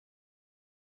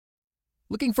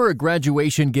Looking for a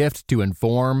graduation gift to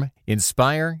inform,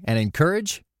 inspire, and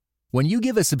encourage? When you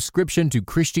give a subscription to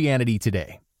Christianity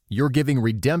Today, you're giving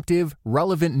redemptive,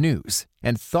 relevant news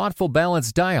and thoughtful,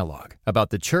 balanced dialogue about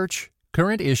the church,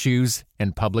 current issues,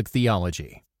 and public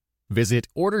theology. Visit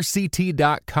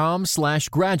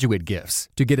orderct.com/graduate gifts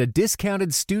to get a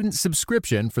discounted student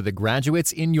subscription for the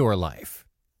graduates in your life.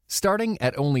 Starting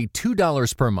at only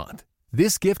 $2 per month,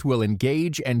 this gift will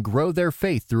engage and grow their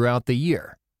faith throughout the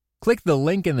year. Click the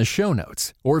link in the show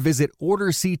notes or visit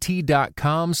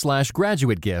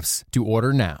orderct.com/graduate gifts to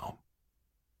order now.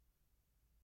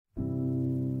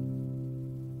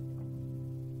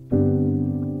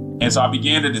 And so I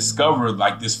began to discover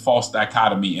this false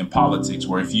dichotomy in politics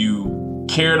where if you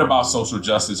cared about social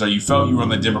justice or you felt you were on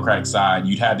the Democratic side,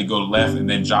 you'd had to go left and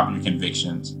then drop your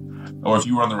convictions. Or if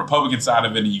you were on the Republican side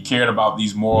of it and you cared about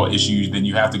these moral issues, then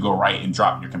you have to go right and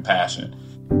drop your compassion.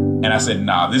 And I said,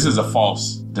 nah, this is a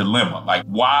false dilemma.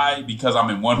 Why, because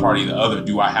I'm in one party or the other,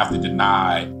 do I have to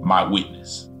deny my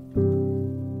witness?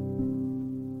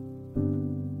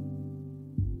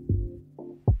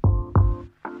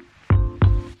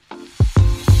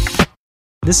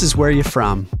 This is Where You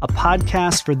From, a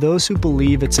podcast for those who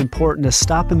believe it's important to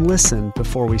stop and listen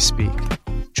before we speak.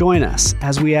 Join us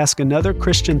as we ask another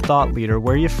Christian thought leader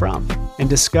where you're from and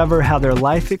discover how their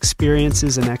life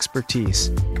experiences and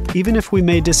expertise, even if we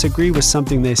may disagree with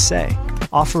something they say,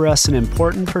 offer us an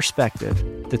important perspective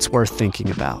that's worth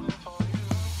thinking about.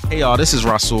 Hey y'all, this is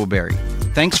Rasul Berry.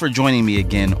 Thanks for joining me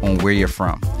again on Where You're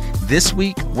From. This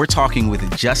week, we're talking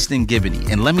with Justin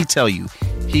Giboney, and let me tell you,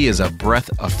 he is a breath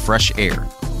of fresh air.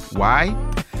 Why?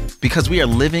 Because we are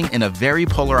living in a very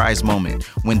polarized moment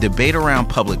when debate around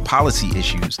public policy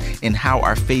issues and how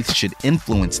our faith should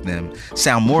influence them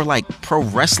sound more like pro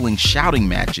wrestling shouting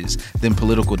matches than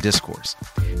political discourse.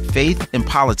 Faith and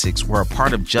politics were a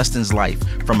part of Justin's life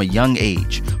from a young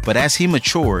age, but as he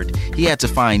matured, he had to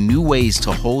find new ways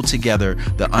to hold together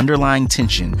the underlying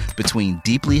tension between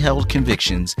deeply held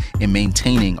convictions and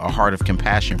maintaining a heart of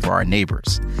compassion for our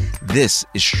neighbors. This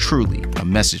is truly a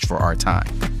message for our time.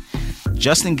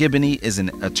 Justin Giboney is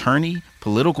an attorney,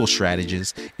 political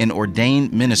strategist, and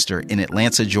ordained minister in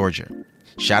Atlanta, Georgia.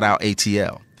 Shout out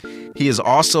ATL. He is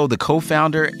also the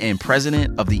co-founder and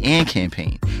president of the AND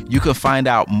Campaign. You can find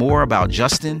out more about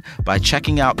Justin by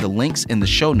checking out the links in the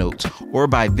show notes or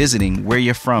by visiting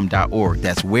whereyou'refrom.org.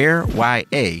 That's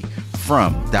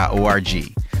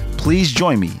whereyafrom.org. Please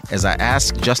join me as I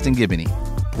ask Justin Giboney,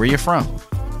 where you from?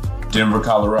 Denver,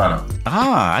 Colorado.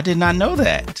 Ah, I did not know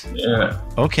that. Yeah.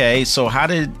 Okay, so how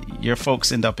did your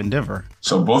folks end up in Denver?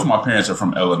 So both my parents are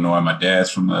from Illinois. My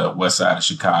dad's from the west side of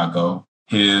Chicago.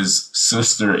 His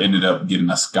sister ended up getting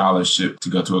a scholarship to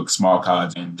go to a small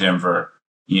college in Denver.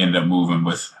 He ended up moving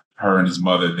with her and his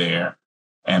mother there.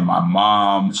 And my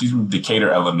mom, she's from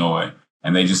Decatur, Illinois,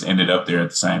 and they just ended up there at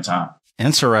the same time.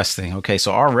 Interesting. Okay,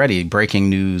 so already breaking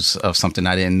news of something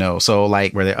I didn't know. So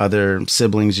were there other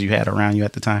siblings you had around you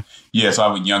at the time? Yeah, so I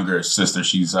have a younger sister.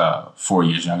 She's 4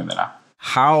 years younger than I.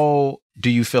 How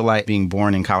do you feel like being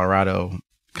born in Colorado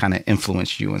kind of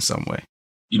influenced you in some way?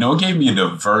 You know, it gave me a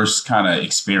diverse kind of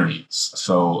experience.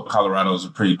 So Colorado is a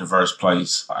pretty diverse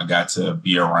place. I got to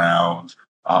be around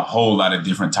a whole lot of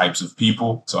different types of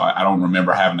people. So I don't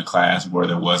remember having a class where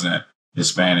there wasn't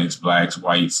Hispanics, Blacks,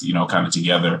 whites, kind of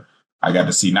together. I got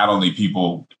to see not only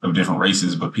people of different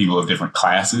races, but people of different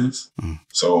classes. Mm.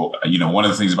 So, one of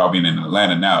the things about being in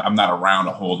Atlanta now, I'm not around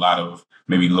a whole lot of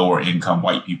maybe lower income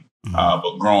white people. Mm.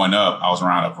 But growing up, I was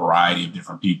around a variety of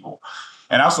different people.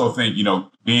 And I also think,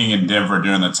 being in Denver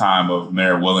during the time of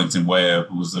Mayor Wellington Webb,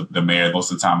 who was the mayor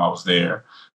most of the time I was there,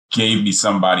 gave me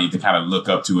somebody to kind of look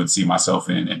up to and see myself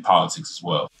in politics as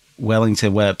well.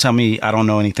 Wellington Webb. Tell me, I don't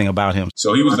know anything about him.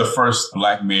 So he was the first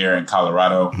Black mayor in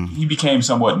Colorado. Mm-hmm. He became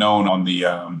somewhat known on the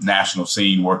national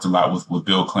scene, worked a lot with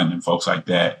Bill Clinton and folks like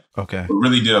that. Okay. But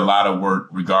really did a lot of work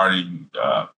regarding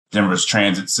Denver's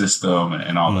transit system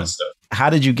and all that stuff.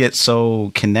 How did you get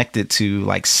so connected to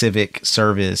civic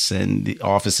service and the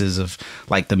offices of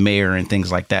the mayor and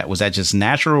things like that? Was that just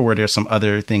natural, or were there some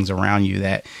other things around you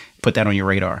that put that on your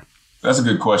radar? That's a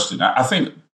good question. I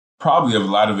think probably a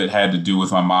lot of it had to do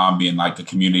with my mom being a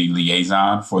community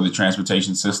liaison for the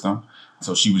transportation system.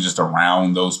 So she was just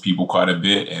around those people quite a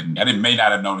bit. And I may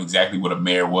not have known exactly what a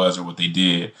mayor was or what they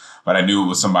did, but I knew it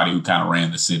was somebody who kind of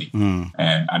ran the city. Mm.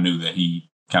 And I knew that he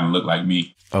kind of looked like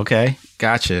me. Okay,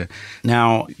 gotcha.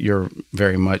 Now, you're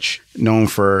very much known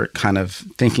for kind of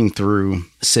thinking through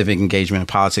civic engagement and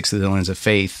politics through the lens of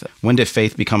faith. When did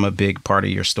faith become a big part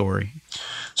of your story?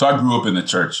 So I grew up in the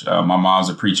church. My mom's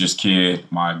a preacher's kid.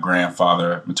 My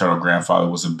maternal grandfather,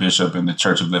 was a bishop in the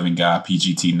Church of Living God,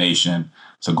 PGT Nation.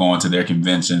 So going to their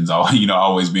conventions,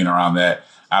 always being around that.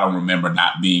 I don't remember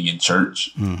not being in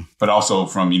church, but also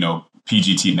from,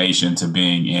 PGT Nation to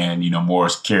being in, more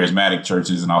charismatic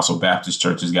churches and also Baptist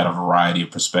churches, got a variety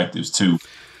of perspectives too.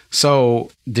 So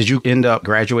did you end up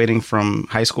graduating from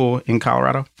high school in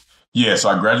Colorado? Yeah, so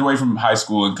I graduated from high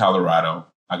school in Colorado.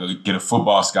 I could get a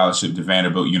football scholarship to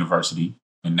Vanderbilt University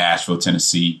in Nashville,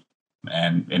 Tennessee,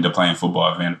 and end up playing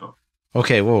football at Vanderbilt.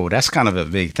 Okay, whoa, that's kind of a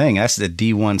big thing. That's the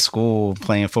D1 school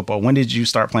playing football. When did you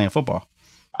start playing football?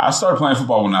 I started playing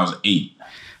football when I was 8.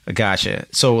 Gotcha.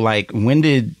 So when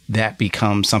did that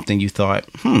become something you thought,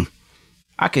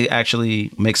 I could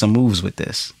actually make some moves with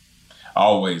this?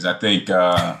 Always. I think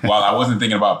while I wasn't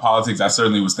thinking about politics, I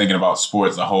certainly was thinking about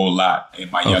sports a whole lot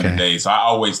in my younger days. So I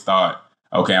always thought,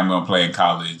 okay, I'm going to play in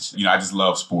college. I just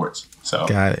love sports. So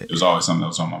it was always something that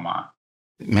was on my mind.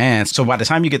 Man, so by the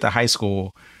time you get to high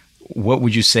school, what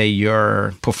would you say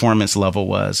your performance level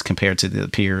was compared to the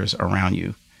peers around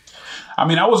you?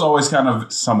 I was always kind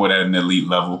of somewhat at an elite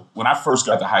level. When I first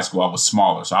got to high school, I was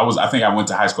smaller. So I think I went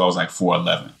to high school, I was like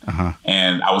 4'11".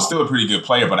 And I was still a pretty good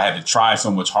player, but I had to try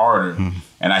so much harder.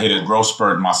 And I hit a growth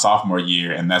spurt in my sophomore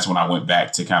year. And that's when I went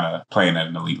back to kind of playing at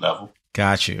an elite level.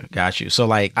 Got you.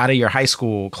 So out of your high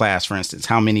school class, for instance,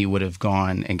 how many would have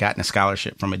gone and gotten a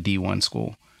scholarship from a D1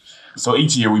 school? So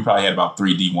each year we probably had about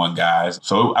 3 D1 guys.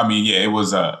 So,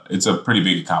 it's a pretty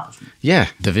big accomplishment. Yeah.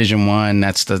 Division I,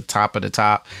 that's the top of the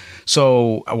top.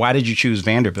 So why did you choose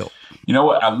Vanderbilt? You know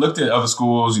what? I looked at other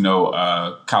schools,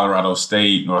 Colorado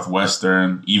State,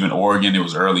 Northwestern, even Oregon. It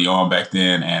was early on back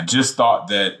then, and just thought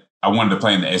that I wanted to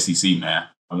play in the SEC, man.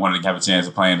 I wanted to have a chance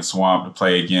to play in the Swamp, to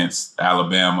play against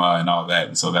Alabama and all that.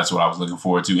 And so that's what I was looking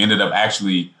forward to. Ended up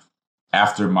actually,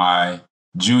 after my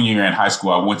junior year in high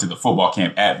school, I went to the football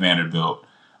camp at Vanderbilt,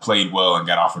 played well, and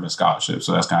got offered a scholarship.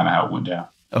 So that's kind of how it went down.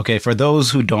 Okay, for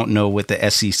those who don't know what the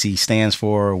SEC stands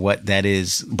for, what that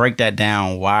is, break that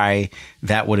down, why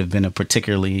that would have been a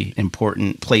particularly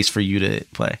important place for you to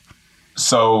play.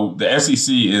 So the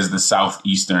SEC is the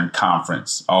Southeastern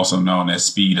Conference, also known as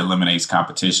Speed Eliminates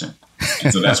Competition.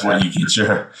 And so that's where you get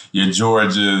your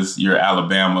Georgias, your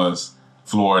Alabamas,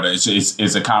 Florida.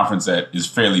 It's a conference that is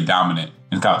fairly dominant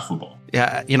in college football.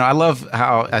 Yeah, I love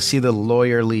how I see the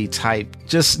lawyerly type,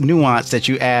 just nuance that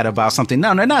you add about something.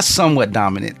 No, they're not somewhat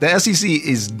dominant. The SEC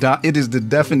is the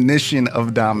definition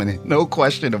of dominant. No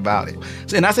question about it.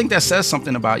 And I think that says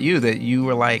something about you, that you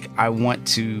were like, I want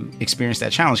to experience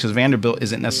that challenge, because Vanderbilt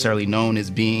isn't necessarily known as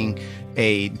being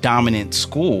a dominant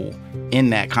school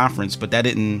in that conference, but that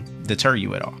didn't deter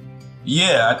you at all.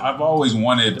 Yeah, I've always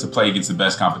wanted to play against the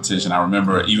best competition. I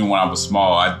remember even when I was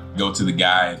small, I'd go to the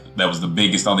guy that was the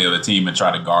biggest on the other team and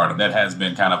try to guard him. That has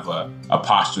been kind of a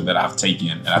posture that I've taken.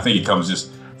 And I think it comes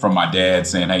just from my dad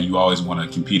saying, hey, you always want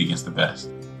to compete against the best.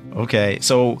 Okay,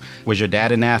 so was your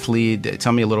dad an athlete?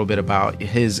 Tell me a little bit about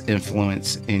his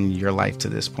influence in your life to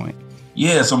this point.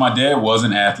 Yeah, so my dad was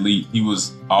an athlete. He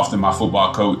was often my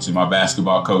football coach and my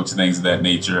basketball coach, things of that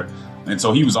nature. And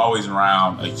so he was always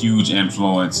around, a huge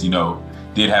influence,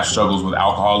 did have struggles with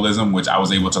alcoholism, which I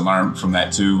was able to learn from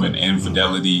that too, and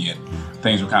infidelity, and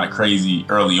things were kind of crazy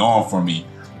early on for me.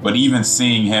 But even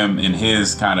seeing him in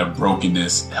his kind of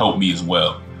brokenness helped me as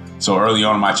well. So early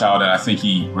on in my childhood, I think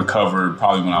he recovered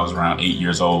probably when I was around 8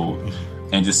 years old.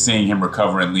 And just seeing him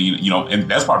recover and lean, and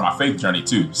that's part of my faith journey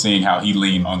too, seeing how he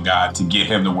leaned on God to get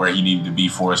him to where he needed to be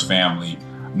for his family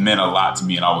meant a lot to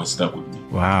me and always stuck with me.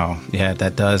 Wow. Yeah,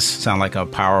 that does sound like a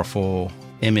powerful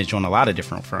image on a lot of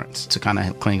different fronts to kind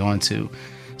of cling on to.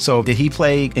 So did he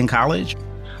play in college?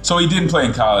 So he didn't play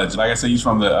in college. Like I said, he's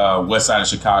from the west side of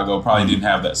Chicago, probably didn't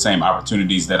have the same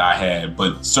opportunities that I had,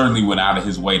 but certainly went out of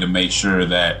his way to make sure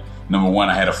that, number one,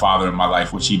 I had a father in my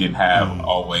life, which he didn't have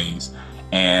always,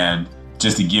 and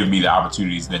just to give me the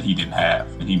opportunities that he didn't have.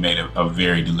 And he made a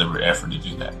very deliberate effort to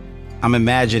do that. I'm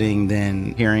imagining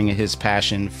then, hearing his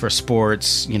passion for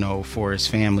sports, for his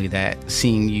family, that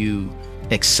seeing you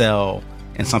excel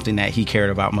in something that he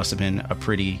cared about must have been a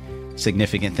pretty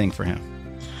significant thing for him.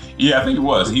 Yeah, I think it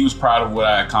was. He was proud of what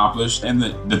I accomplished. And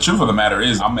the truth of the matter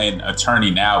is, I'm an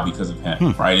attorney now because of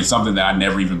him, right? It's something that I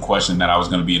never even questioned, that I was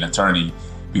going to be an attorney,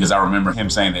 because I remember him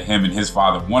saying that him and his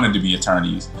father wanted to be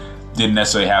attorneys, didn't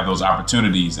necessarily have those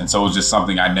opportunities. And so it was just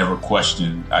something I never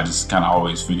questioned. I just kind of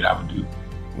always figured I would do.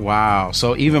 Wow.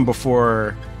 So even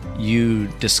before you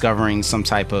discovering some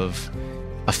type of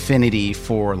affinity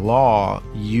for law,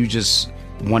 you just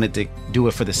wanted to do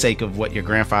it for the sake of what your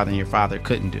grandfather and your father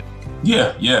couldn't do.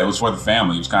 Yeah. It was for the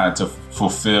family. It was kind of to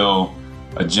fulfill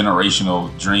a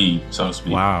generational dream, so to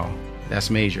speak. Wow. That's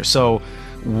major. So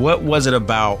what was it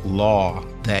about law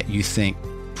that you think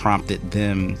prompted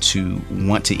them to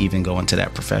want to even go into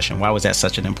that profession? Why was that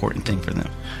such an important thing for them?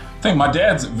 I think my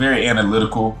dad's very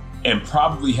analytical and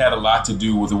probably had a lot to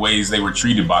do with the ways they were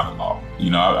treated by the law.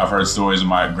 You know, I've heard stories of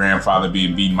my grandfather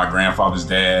being beaten, my grandfather's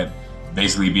dad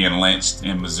basically being lynched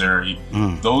in Missouri.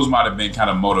 Those might have been kind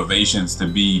of motivations to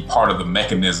be part of the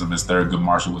mechanism, as Thurgood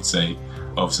Marshall would say,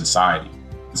 of society.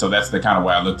 So that's the kind of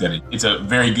way I looked at it. It's a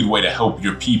very good way to help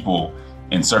your people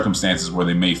in circumstances where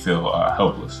they may feel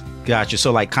helpless. Gotcha.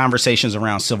 So like conversations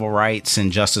around civil rights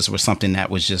and justice was something that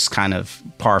was just kind of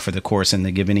par for the course in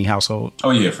the Givany household?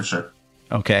 Oh, yeah, for sure.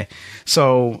 Okay.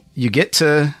 So you get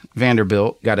to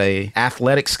Vanderbilt, got a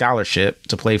athletic scholarship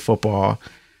to play football,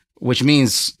 which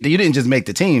means that you didn't just make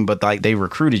the team, but like they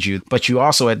recruited you. But you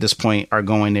also at this point are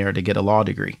going there to get a law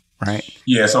degree, right?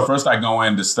 Yeah. So first I go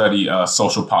in to study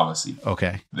social policy.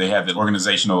 Okay. They had the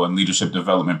organizational and leadership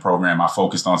development program. I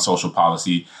focused on social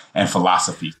policy and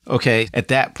philosophy. Okay. At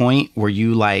that point, were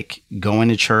you like going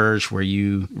to church? Were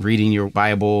you reading your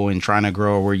Bible and trying to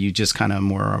grow? Or were you just kind of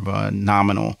more of a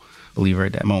nominal believer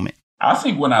at that moment? I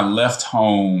think when I left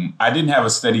home, I didn't have a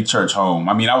steady church home.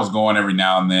 I mean, I was going every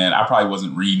now and then. I probably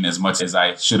wasn't reading as much as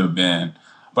I should have been,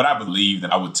 but I believe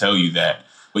that I would tell you that.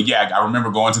 But yeah, I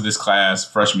remember going to this class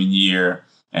freshman year,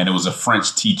 and it was a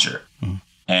French teacher.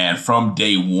 And from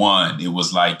day one, it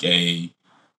was like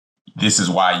this is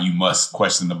why you must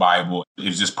question the Bible. It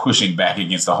was just pushing back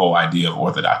against the whole idea of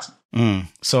orthodoxy.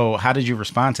 So how did you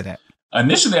respond to that?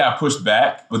 Initially, I pushed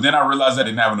back, but then I realized I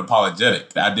didn't have an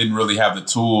apologetic. I didn't really have the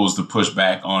tools to push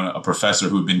back on a professor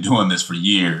who'd been doing this for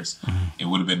years. It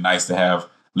would have been nice to have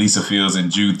Lisa Fields and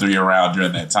Jude 3 around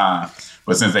during that time.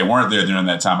 But since they weren't there during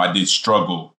that time, I did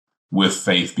struggle with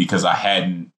faith because I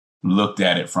hadn't looked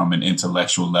at it from an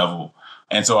intellectual level.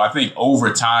 And so I think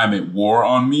over time it wore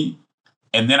on me.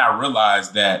 And then I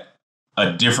realized that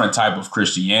a different type of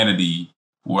Christianity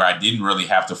where I didn't really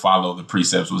have to follow the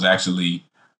precepts was actually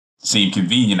seemed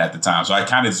convenient at the time. So I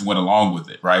kind of just went along with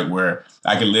it, right? Where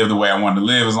I could live the way I wanted to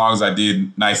live as long as I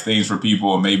did nice things for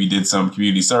people and maybe did some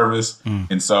community service.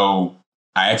 And so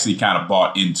I actually kind of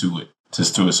bought into it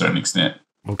just to a certain extent.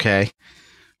 Okay.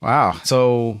 Wow.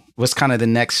 So what's kind of the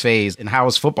next phase and how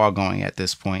is football going at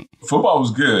this point? Football was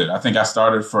good. I think I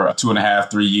started for 2.5,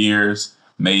 3 years,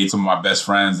 made some of my best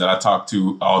friends that I talk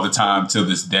to all the time till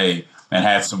this day and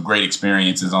had some great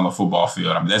experiences on the football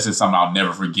field. I mean, that's just something I'll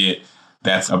never forget.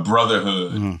 That's a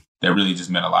brotherhood that really just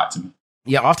meant a lot to me.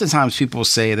 Yeah, oftentimes people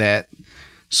say that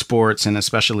sports and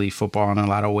especially football in a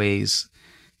lot of ways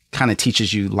kind of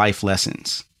teaches you life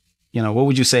lessons. You know, what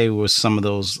would you say was some of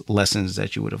those lessons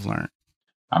that you would have learned?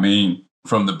 I mean,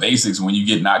 from the basics, when you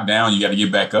get knocked down, you got to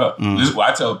get back up. This is what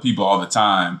I tell people all the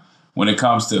time. When it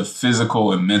comes to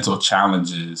physical and mental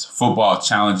challenges, football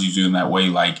challenges you in that way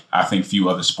like I think few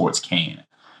other sports can.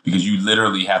 Because you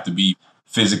literally have to be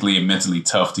physically and mentally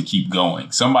tough to keep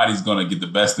going. Somebody's going to get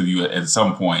the best of you at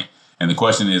some point. And the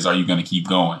question is, are you going to keep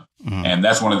going? And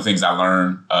that's one of the things I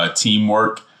learned,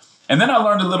 teamwork. And then I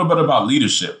learned a little bit about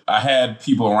leadership. I had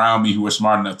people around me who were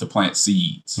smart enough to plant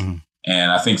seeds.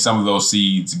 And I think some of those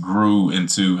seeds grew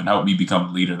into and helped me become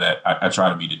the leader that I try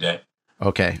to be today.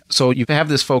 Okay. So you have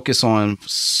this focus on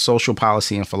social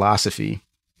policy and philosophy.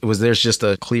 Was there just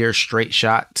a clear, straight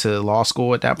shot to law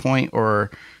school at that point? Or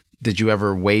did you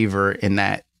ever waver in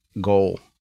that goal?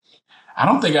 I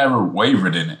don't think I ever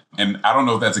wavered in it. And I don't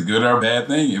know if that's a good or a bad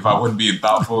thing, if I wouldn't be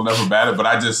thoughtful enough about it.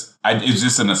 But it's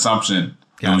just an assumption.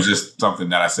 It was just something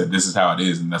that I said, this is how it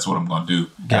is. And that's what I'm going to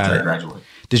do after I graduate.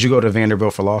 Did you go to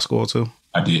Vanderbilt for law school too?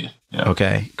 I did. Yeah.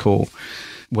 Okay, cool.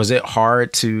 Was it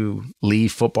hard to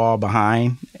leave football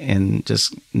behind and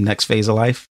just next phase of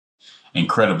life?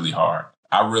 Incredibly hard.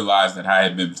 I realized that I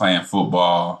had been playing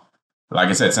football, like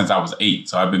I said, since I was 8.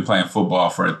 So I've been playing football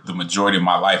for the majority of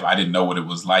my life. I didn't know what it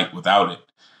was like without it.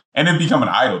 And it became an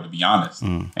idol, to be honest.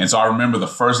 And so I remember the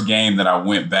first game that I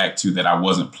went back to that I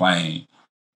wasn't playing.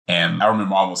 And I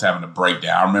remember almost having a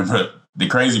breakdown. I remember the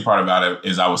crazy part about it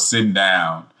is I was sitting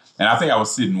down and I think I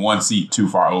was sitting one seat too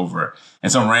far over.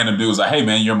 And some random dude was like, hey,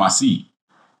 man, you're my seat.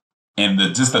 And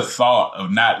just the thought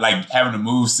of not like having to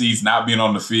move seats, not being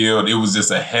on the field, it was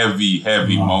just a heavy,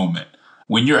 heavy moment.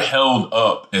 When you're held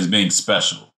up as being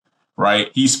special, right?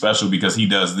 He's special because he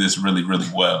does this really, really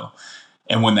well.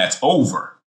 And when that's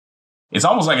over, it's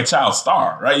almost like a child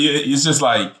star, right? It's just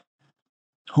like,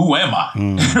 who am I?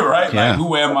 Right? Yeah. Like,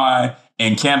 who am I?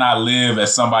 And can I live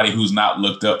as somebody who's not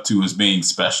looked up to as being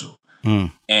special?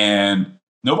 And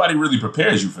nobody really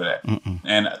prepares you for that.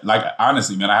 And like,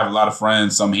 honestly, man, I have a lot of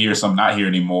friends, some here, some not here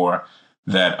anymore,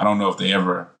 that I don't know if they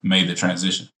ever made the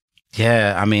transition.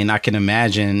 Yeah, I mean, I can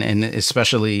imagine, and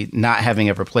especially not having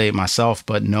ever played myself,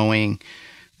 but knowing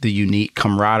the unique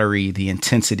camaraderie, the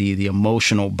intensity, the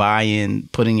emotional buy-in,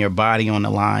 putting your body on the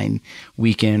line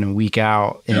week in and week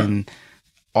out. Yeah. And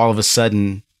all of a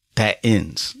sudden that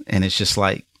ends. And it's just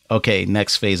like, okay,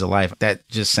 next phase of life. That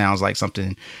just sounds like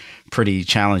something pretty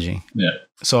challenging. Yeah.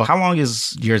 So how long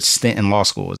is your stint in law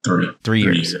school? 3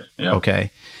 years. Yeah.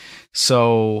 Okay.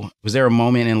 So was there a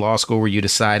moment in law school where you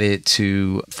decided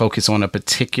to focus on a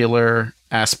particular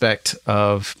aspect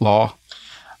of law?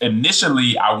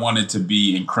 Initially, I wanted to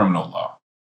be in criminal law.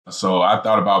 So I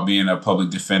thought about being a public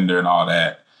defender and all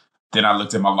that. Then I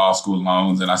looked at my law school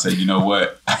loans and I said, you know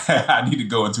what? I need to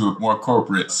go into a more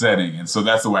corporate setting. And so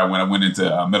that's the way I went. I went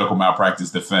into medical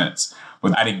malpractice defense.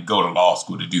 But I didn't go to law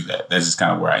school to do that. That's just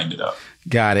kind of where I ended up.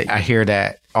 Got it. I hear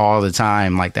that all the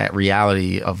time, like that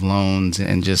reality of loans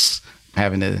and just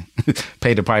having to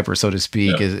pay the piper, so to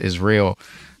speak, is real.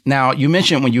 Now, you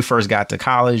mentioned when you first got to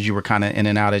college, you were kind of in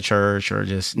and out of church or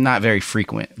just not very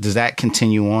frequent. Does that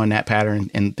continue on that pattern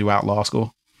and throughout law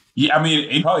school? Yeah, I mean,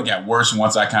 it probably got worse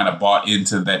once I kind of bought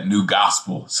into that new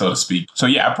gospel, so to speak. So,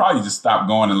 yeah, I probably just stopped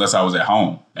going unless I was at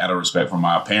home, out of respect for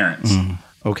my parents.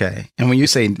 Okay. And when you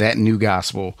say that new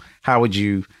gospel, how would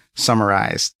you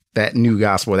summarize that new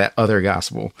gospel, that other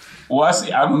gospel? Well,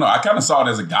 I don't know. I kind of saw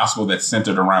it as a gospel that's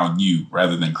centered around you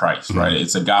rather than Christ, right?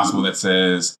 It's a gospel that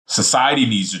says society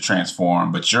needs to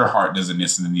transform, but your heart doesn't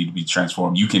necessarily need to be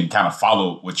transformed. You can kind of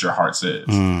follow what your heart says,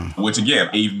 which again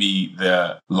gave me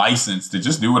the license to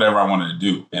just do whatever I wanted to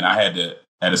do. And I had to,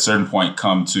 at a certain point,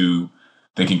 come to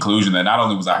the conclusion that not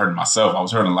only was I hurting myself, I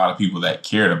was hurting a lot of people that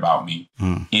cared about me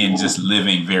in just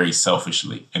living very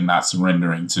selfishly and not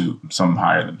surrendering to someone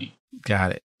higher than me.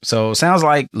 Got it. So it sounds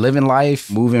like living life,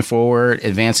 moving forward,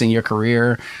 advancing your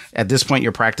career. At this point,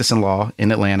 you're practicing law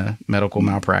in Atlanta, medical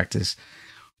malpractice.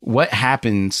 What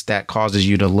happens that causes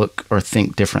you to look or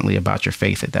think differently about your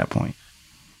faith at that point?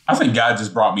 I think God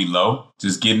just brought me low,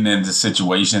 just getting into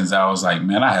situations. I was like,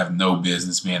 man, I have no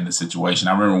business being in this situation.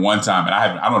 I remember one time, and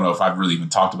I don't know if I've really even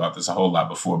talked about this a whole lot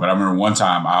before, but I remember one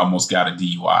time I almost got a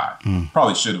DUI.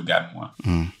 Probably should have gotten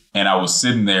one. And I was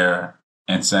sitting there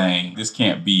and saying, this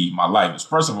can't be my life.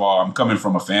 First of all, I'm coming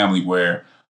from a family where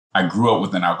I grew up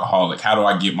with an alcoholic. How do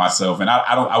I get myself, and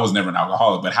I was never an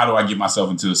alcoholic, but how do I get myself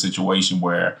into a situation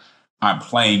where I'm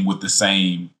playing with the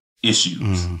same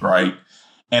issues, right?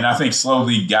 And I think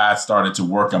slowly God started to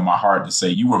work on my heart to say,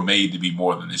 you were made to be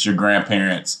more than this. Your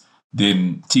grandparents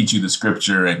didn't teach you the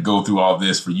scripture and go through all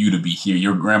this for you to be here.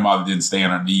 Your grandmother didn't stay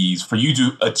on her knees for you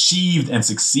to achieve and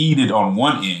succeeded on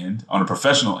one end, on a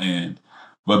professional end,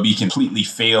 but be completely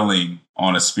failing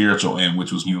on a spiritual end,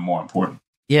 which was even more important.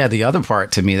 Yeah, the other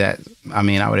part to me that, I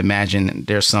mean, I would imagine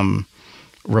there's some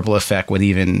ripple effect with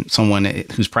even someone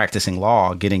who's practicing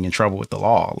law getting in trouble with the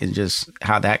law, and just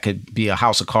how that could be a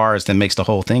house of cards that makes the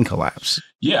whole thing collapse.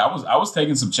 Yeah, I was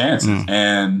taking some chances.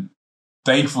 And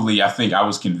thankfully, I think I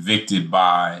was convicted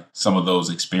by some of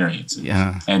those experiences.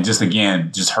 Yeah. And just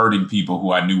hurting people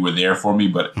who I knew were there for me,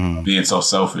 but being so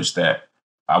selfish that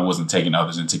I wasn't taking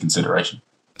others into consideration.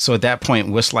 So at that point,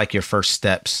 what's like your first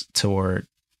steps toward,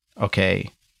 okay,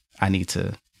 I need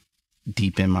to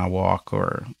deepen my walk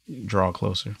or draw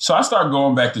closer? So I started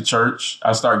going back to church.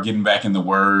 I started getting back in the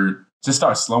word, just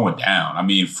start slowing down. I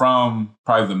mean, from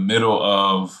probably the middle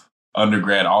of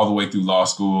undergrad all the way through law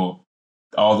school,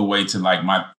 all the way to like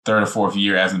my third or fourth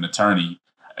year as an attorney.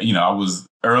 You know, I was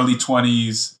early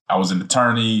 20s. I was an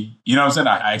attorney. You know what I'm saying?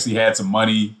 I actually had some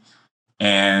money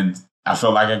and I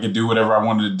felt like I could do whatever I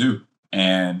wanted to do.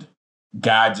 And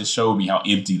God just showed me how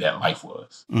empty that life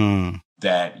was.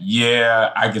 That,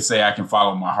 yeah, I could say I can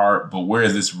follow my heart, but where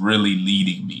is this really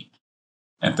leading me?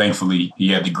 And thankfully, he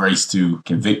had the grace to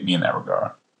convict me in that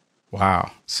regard.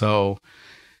 Wow. So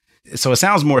it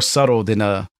sounds more subtle than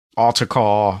a altar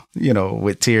call, you know,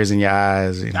 with tears in your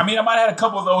eyes. You know. I mean, I might have had a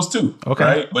couple of those too. Okay.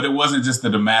 Right? But it wasn't just the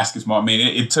Damascus moment. I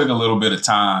mean, it took a little bit of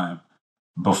time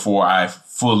before I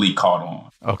fully caught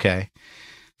on. Okay.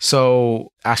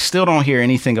 So I still don't hear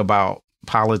anything about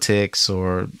politics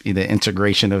or the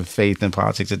integration of faith and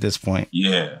politics at this point.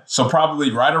 Yeah. So probably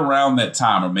right around that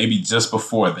time, or maybe just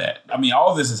before that. I mean,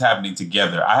 all of this is happening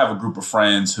together. I have a group of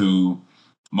friends who,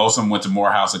 most of them went to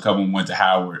Morehouse, a couple of them went to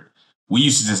Howard. We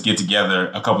used to just get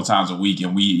together a couple times a week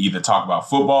and we either talk about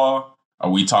football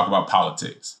or we talk about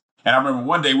politics. And I remember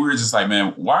one day we were just like,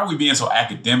 man, why are we being so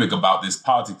academic about this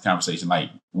politics conversation?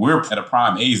 Like, we're at a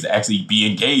prime age to actually be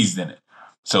engaged in it.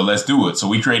 So let's do it. So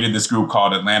we created this group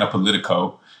called Atlanta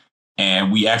Politico,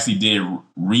 and we actually did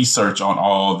research on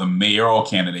all the mayoral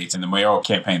candidates and the mayoral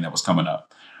campaign that was coming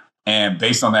up. And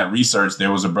based on that research,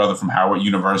 there was a brother from Howard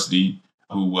University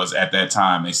who was at that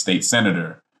time a state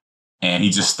senator, and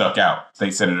he just stuck out,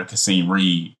 State Senator Kasim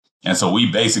Reed. And so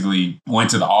we basically went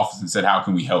to the office and said, how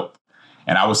can we help?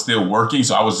 And I was still working,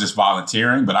 so I was just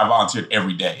volunteering, but I volunteered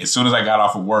every day. As soon as I got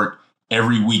off of work,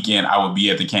 every weekend I would be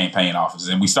at the campaign office.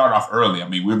 And we started off early. I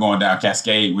mean, we were going down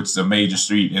Cascade, which is a major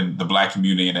street in the Black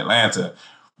community in Atlanta,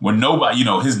 where nobody, you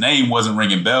know, his name wasn't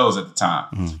ringing bells at the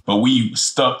time. But we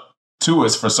stuck to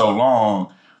us for so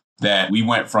long that we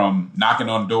went from knocking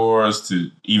on doors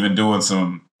to even doing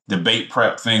some debate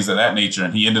prep, things of that nature.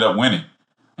 And he ended up winning.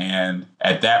 And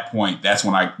at that point, that's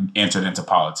when I entered into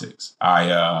politics.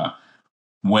 I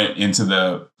went into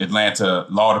the Atlanta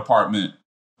Law Department,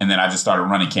 and then I just started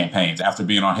running campaigns. After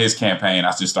being on his campaign,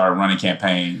 I just started running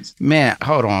campaigns. Man,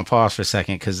 hold on, pause for a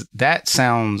second, because that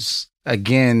sounds,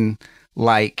 again,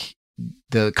 like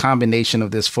the combination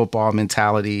of this football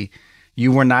mentality.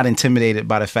 You were not intimidated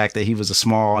by the fact that he was a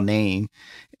small name,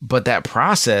 but that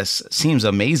process seems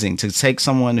amazing to take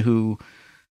someone who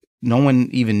no one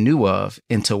even knew of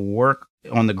and to work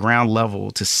on the ground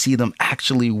level to see them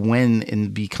actually win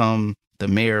and become the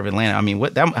mayor of Atlanta. I mean,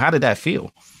 how did that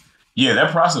feel? Yeah,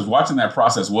 that process, watching that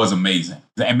process was amazing.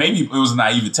 And maybe it was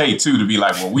naivete too, to be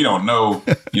like, well, we don't know,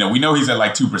 you know, we know he's at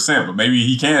like 2%, but maybe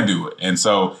he can do it. And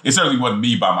so it certainly wasn't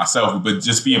me by myself, but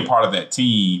just being part of that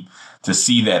team to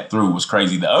see that through was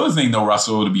crazy. The other thing though,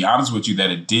 Russell, to be honest with you, that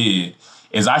it did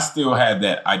is I still had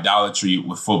that idolatry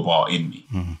with football in me.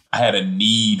 I had a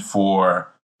need for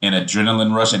an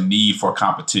adrenaline rush, a need for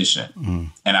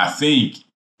competition. And I think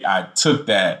I took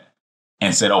that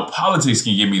and said, oh, politics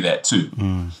can give me that too.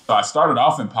 So I started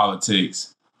off in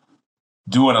politics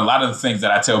doing a lot of the things that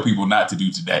I tell people not to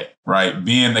do today, right?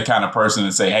 Being the kind of person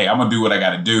to say, hey, I'm going to do what I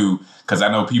got to do because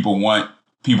I know people want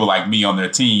people like me on their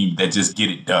team that just get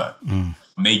it done.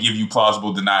 May give you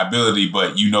plausible deniability,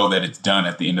 but you know that it's done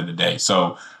at the end of the day.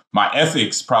 So my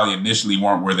ethics probably initially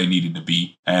weren't where they needed to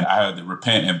be. And I had to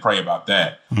repent and pray about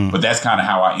that. But that's kind of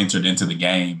how I entered into the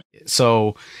game.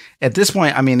 So at this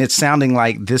point, I mean, it's sounding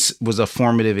like this was a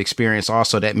formative experience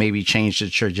also that maybe changed the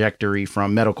trajectory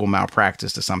from medical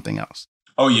malpractice to something else.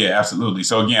 Oh, yeah, absolutely.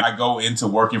 So again, I go into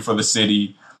working for the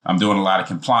city. I'm doing a lot of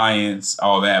compliance,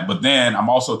 all that. But then I'm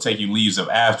also taking leaves of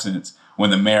absence when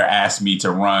the mayor asked me to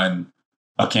run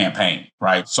a campaign,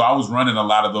 right? So I was running a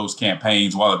lot of those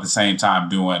campaigns while at the same time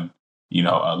doing, you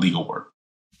know, legal work.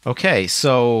 Okay,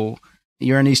 so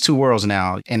you're in these two worlds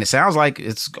now, and it sounds like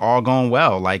it's all going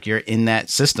well. Like you're in that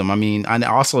system. I mean, I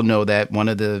also know that one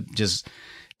of the just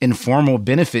informal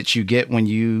benefits you get when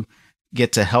you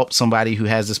get to help somebody who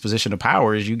has this position of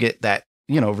power is you get that,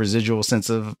 you know, residual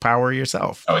sense of power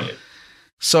yourself. Oh, yeah.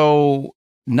 So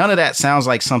none of that sounds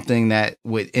like something that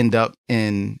would end up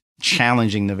in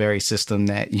challenging the very system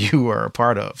that you are a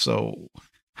part of. So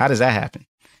how does that happen?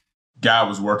 God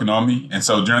was working on me. And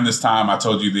so during this time, I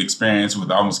told you the experience with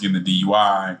almost getting the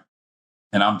DUI.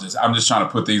 And I'm just trying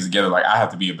to put things together. Like, I have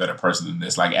to be a better person than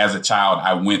this. Like, as a child,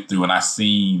 I went through and I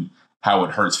seen how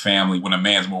it hurts family when a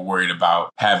man's more worried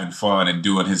about having fun and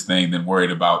doing his thing than worried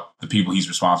about the people he's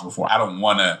responsible for. I don't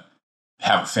want to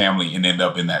have a family and end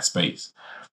up in that space.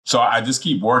 So I just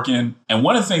keep working. And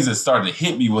one of the things that started to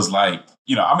hit me was like,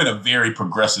 you know, I'm in a very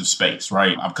progressive space,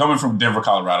 right? I'm coming from Denver,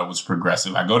 Colorado, which is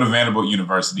progressive. I go to Vanderbilt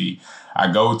University.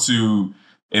 I go to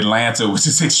Atlanta, which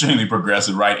is extremely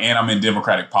progressive, right? And I'm in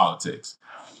Democratic politics.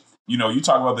 You know, you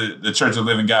talk about the Church of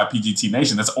Living God, PGT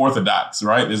Nation, that's orthodox,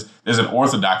 right? There's an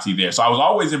orthodoxy there. So I was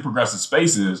always in progressive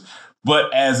spaces,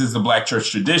 but as is the Black church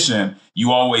tradition,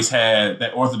 you always had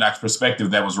that orthodox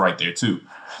perspective that was right there too.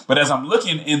 But as I'm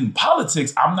looking in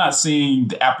politics, I'm not seeing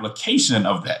the application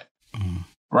of that,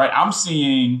 right? I'm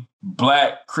seeing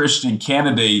Black Christian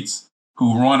candidates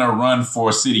who run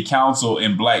for city council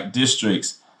in Black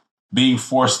districts being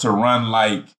forced to run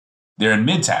like they're in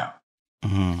Midtown,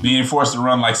 being forced to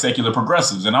run like secular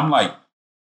progressives. And I'm like,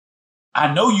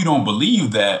 I know you don't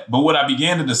believe that. But what I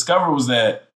began to discover was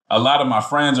that a lot of my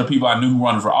friends or people I knew who were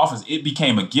running for office, it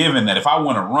became a given that if I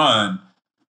want to run,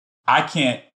 I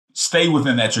can't stay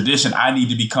within that tradition. I need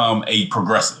to become a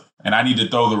progressive and I need to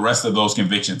throw the rest of those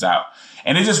convictions out.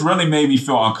 And it just really made me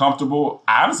feel uncomfortable.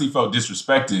 I honestly felt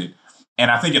disrespected.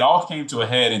 And I think it all came to a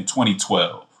head in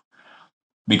 2012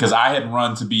 because I had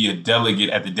run to be a delegate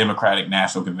at the Democratic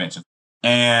National Convention.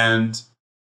 And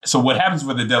so what happens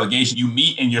with the delegation, you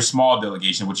meet in your small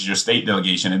delegation, which is your state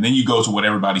delegation, and then you go to what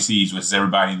everybody sees, which is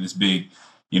everybody in this big,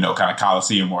 you know, kind of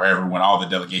coliseum or wherever when all the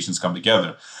delegations come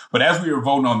together. But as we were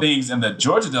voting on things in the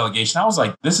Georgia delegation, I was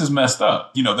like, this is messed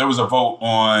up. You know, there was a vote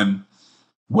on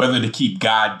whether to keep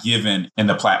God-given in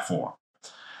the platform.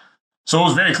 So it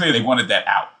was very clear they wanted that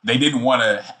out. They didn't want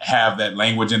to have that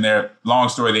language in there. Long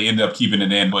story, they ended up keeping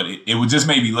it in, but it would just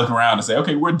make me look around and say,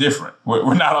 okay, we're different.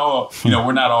 We're not all, you know,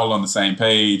 we're not all on the same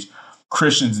page.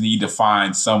 Christians need to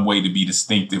find some way to be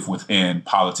distinctive within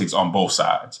politics on both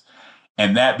sides.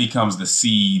 And that becomes the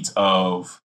seeds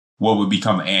of what would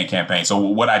become the AND campaign. So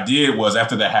what I did was,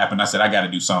 after that happened, I said, I got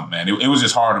to do something, man. It was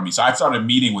just hard on me. So I started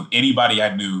meeting with anybody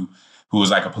I knew who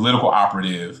was like a political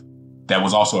operative that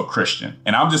was also a Christian.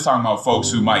 And I'm just talking about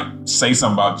folks who might say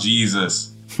something about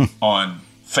Jesus on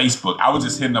Facebook. I was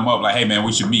just hitting them up like, hey, man,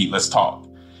 we should meet. Let's talk.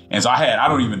 And so I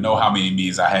don't even know how many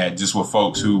meetings I had just with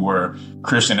folks who were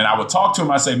Christian. And I would talk to them.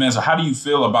 I say, man, so how do you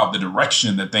feel about the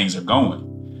direction that things are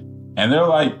going? And they're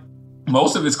like,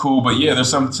 most of it's cool, but yeah, there's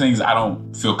some things I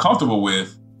don't feel comfortable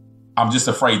with. I'm just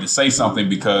afraid to say something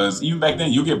because even back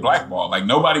then, you'll get blackballed. Like,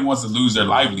 nobody wants to lose their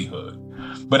livelihood.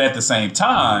 But at the same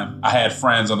time, I had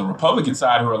friends on the Republican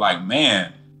side who were like,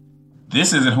 man,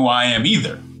 this isn't who I am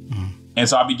either. And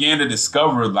so I began to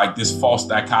discover like this false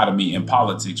dichotomy in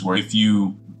politics, where if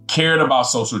you cared about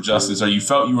social justice or you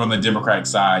felt you were on the Democratic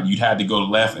side, you'd had to go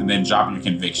left and then drop your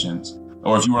convictions.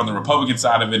 Or if you were on the Republican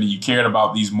side of it and you cared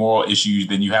about these moral issues,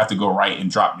 then you have to go right and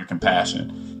drop your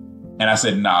compassion. And I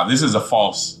said, nah, this is a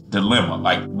false dilemma.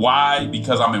 Like, why,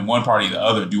 because I'm in one party or the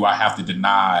other, do I have to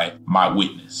deny my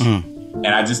witness? And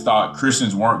I just thought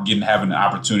Christians weren't having an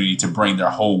opportunity to bring their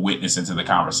whole witness into the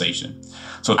conversation.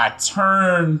 So I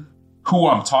turned who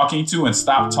I'm talking to and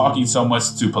stop talking so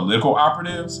much to political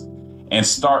operatives and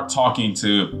start talking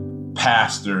to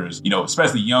pastors,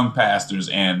 especially young pastors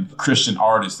and Christian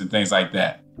artists and things like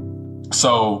that.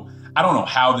 So I don't know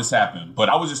how this happened, but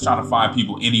I was just trying to find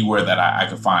people anywhere that I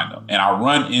could find them. And I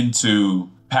run into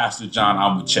Pastor John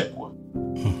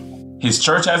Onwuchekwa. His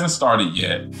church hasn't started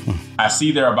yet. I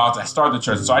see they're about to start the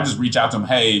church. So I just reach out to him.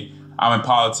 Hey, I'm in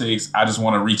politics. I just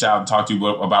want to reach out and talk to you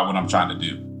about what I'm trying to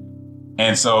do.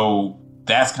 And so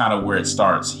that's kind of where it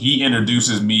starts. He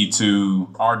introduces me to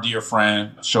our dear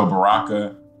friend, Sho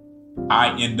Baraka.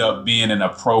 I end up being in a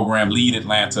program, Lead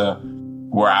Atlanta,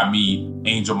 where I meet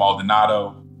Angel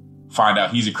Maldonado, find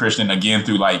out he's a Christian again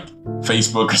through like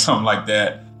Facebook or something like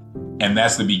that. And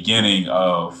that's the beginning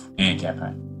of AND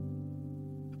Campaign.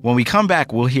 When we come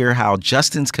back, we'll hear how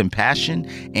Justin's compassion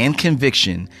and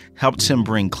conviction helped him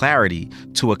bring clarity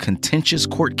to a contentious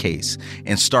court case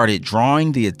and started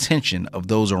drawing the attention of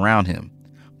those around him,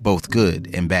 both good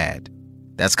and bad.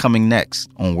 That's coming next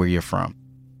on Where You're From.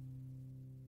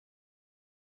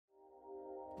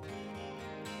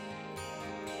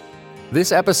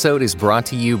 This episode is brought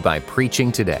to you by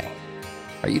Preaching Today.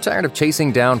 Are you tired of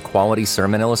chasing down quality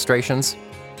sermon illustrations?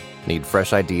 Need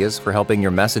fresh ideas for helping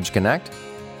your message connect?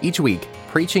 Each week,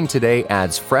 Preaching Today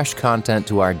adds fresh content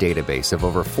to our database of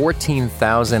over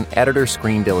 14,000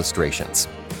 editor-screened illustrations.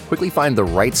 Quickly find the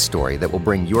right story that will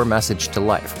bring your message to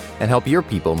life and help your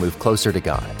people move closer to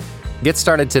God. Get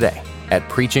started today at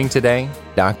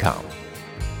preachingtoday.com.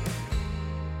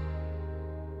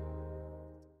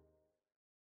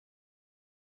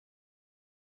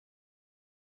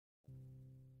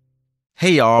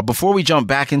 Hey y'all, before we jump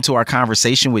back into our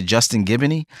conversation with Justin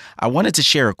Giboney, I wanted to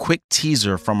share a quick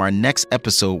teaser from our next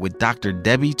episode with Dr.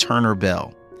 Debbie Turner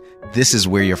Bell. This is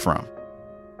Where You're From.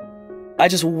 I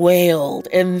just wailed.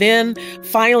 And then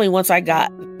finally, once I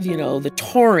got, the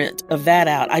torrent of that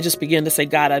out, I just began to say,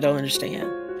 God, I don't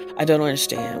understand. I don't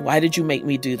understand. Why did you make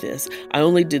me do this? I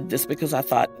only did this because I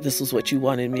thought this was what you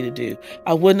wanted me to do.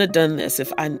 I wouldn't have done this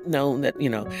if I'd known that,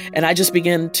 and I just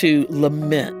began to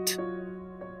lament.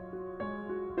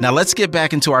 Now let's get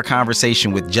back into our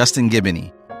conversation with Justin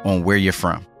Giboney on Where You're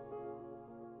From.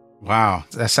 Wow,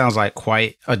 that sounds like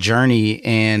quite a journey,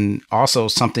 and also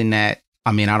something that,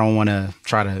 I don't want to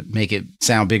try to make it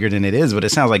sound bigger than it is, but it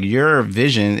sounds like your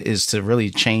vision is to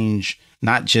really change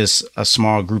not just a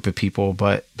small group of people,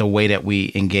 but the way that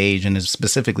we engage, and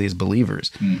specifically as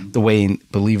believers, the way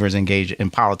believers engage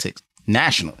in politics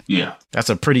nationally. Yeah.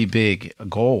 That's a pretty big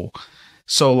goal.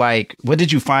 So what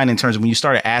did you find in terms of when you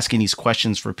started asking these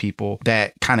questions for people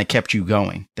that kind of kept you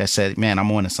going, that said, man,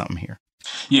 I'm on to something here?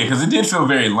 Yeah, because it did feel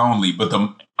very lonely, but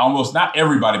almost not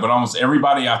everybody, but almost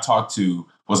everybody I talked to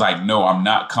was like, no, I'm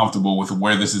not comfortable with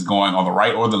where this is going on the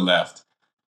right or the left,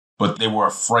 but they were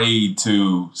afraid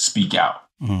to speak out.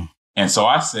 Mm-hmm. And so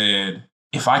I said,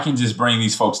 if I can just bring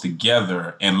these folks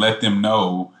together and let them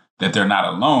know that they're not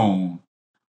alone,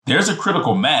 there's a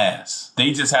critical mass.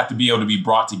 They just have to be able to be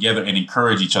brought together and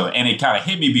encourage each other. And it kind of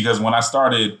hit me because when I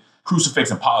started,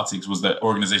 Crucifix and Politics was the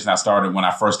organization I started when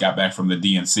I first got back from the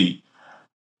DNC.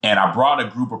 And I brought a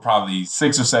group of probably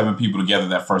 6 or 7 people together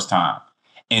that first time.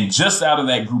 And just out of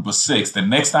that group of 6, the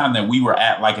next time that we were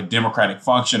at like a Democratic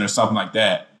function or something like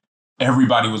that,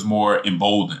 everybody was more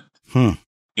emboldened.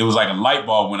 It was like a light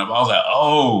bulb went up. I was like,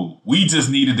 oh, we just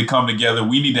needed to come together.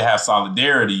 We need to have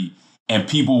solidarity. And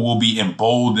people will be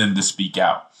emboldened to speak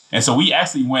out. And so we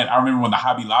actually went, I remember when the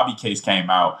Hobby Lobby case came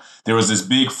out, there was this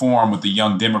big forum with the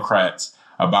young Democrats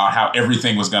about how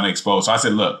everything was going to expose. So I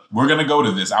said, look, we're going to go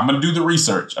to this. I'm going to do the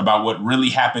research about what really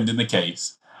happened in the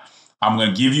case. I'm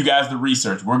going to give you guys the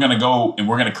research. We're going to go and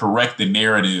we're going to correct the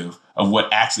narrative of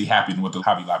what actually happened with the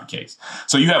Hobby Lobby case.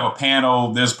 So you have a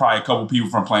panel. There's probably a couple people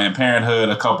from Planned Parenthood,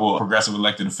 a couple of progressive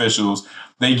elected officials.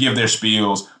 They give their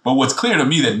spiels. But what's clear to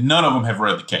me that none of them have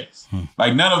read the case.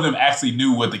 Like none of them actually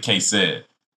knew what the case said.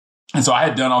 And so I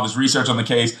had done all this research on the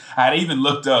case. I had even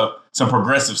looked up some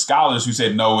progressive scholars who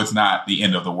said, no, it's not the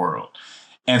end of the world.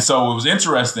 And so it was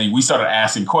interesting. We started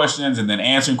asking questions and then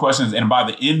answering questions. And by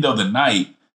the end of the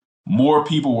night, more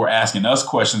people were asking us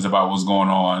questions about what's going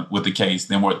on with the case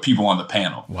than were people on the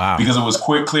panel. Wow. Because it was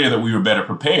clear that we were better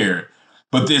prepared.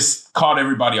 But this caught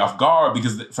everybody off guard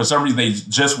because for some reason they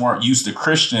just weren't used to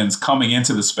Christians coming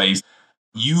into the space,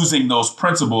 using those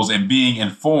principles and being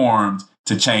informed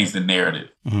to change the narrative.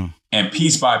 And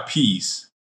piece by piece,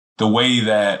 the way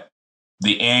that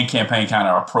the AND campaign kind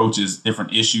of approaches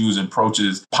different issues and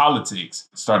approaches politics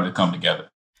started to come together.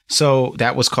 So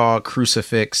that was called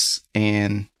Crucifix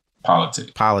and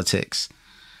Politics.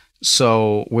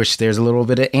 So, which there's a little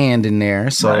bit of and in there.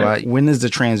 So right. When does the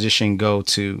transition go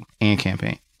to AND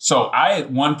campaign? So I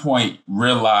at one point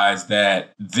realized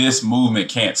that this movement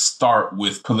can't start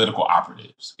with political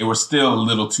operatives. They were still a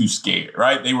little too scared,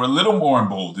 right? They were a little more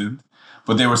emboldened,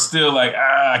 but they were still like,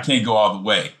 I can't go all the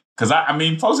way. Because I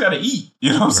mean, folks got to eat,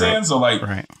 you know what I'm saying? So like,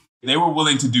 They were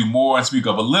willing to do more and speak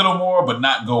up a little more, but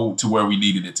not go to where we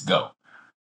needed it to go.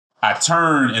 I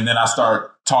turned and then I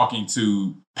start talking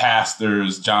to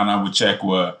pastors, John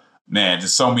Onwuchekwa,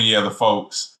 just so many other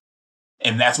folks.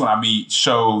 And that's when I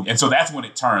showed. And so that's when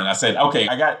it turned. I said, okay,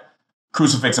 I got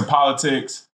Crucifix and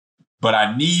Politics, but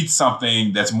I need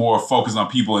something that's more focused on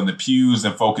people in the pews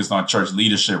and focused on church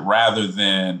leadership rather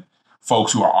than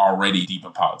folks who are already deep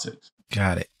in politics.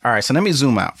 Got it. All right. So let me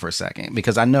zoom out for a second,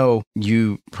 because I know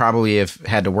you probably have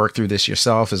had to work through this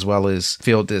yourself as well as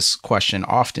field this question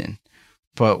often.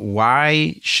 But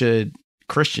why should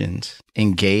Christians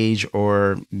engage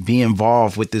or be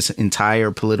involved with this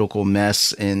entire political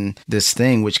mess and this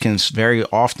thing, which can very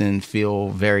often feel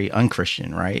very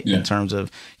unchristian, right? Yeah. In terms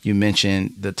of, you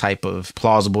mentioned the type of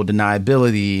plausible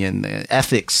deniability and the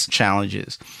ethics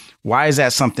challenges. Why is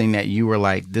that something that you were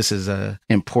like, this is an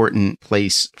important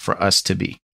place for us to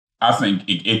be? I think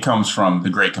it comes from the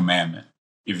Great Commandment.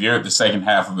 If you're at the second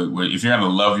half of it, if you're going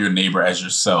to love your neighbor as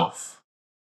yourself,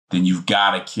 then you've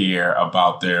got to care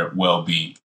about their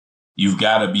well-being. You've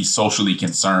got to be socially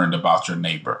concerned about your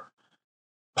neighbor.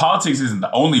 Politics isn't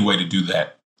the only way to do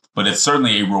that, but it's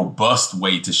certainly a robust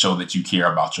way to show that you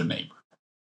care about your neighbor.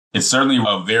 It's certainly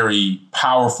a very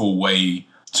powerful way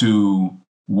to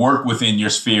work within your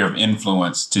sphere of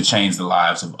influence to change the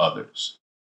lives of others.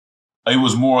 It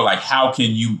was more like, how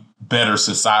can you better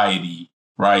society,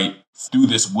 right? Through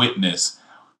this witness,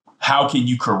 how can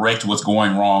you correct what's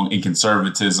going wrong in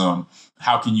conservatism?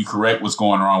 How can you correct what's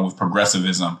going wrong with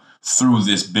progressivism through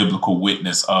this biblical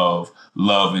witness of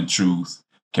love and truth,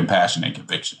 compassion and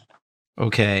conviction?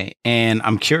 Okay. And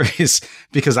I'm curious,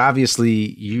 because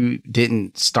obviously you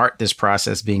didn't start this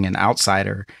process being an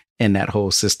outsider in that whole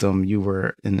system. You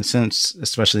were, in a sense,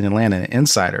 especially in Atlanta, an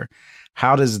insider.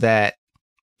 How does that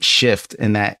shift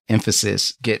and that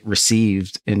emphasis get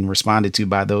received and responded to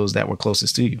by those that were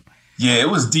closest to you? Yeah,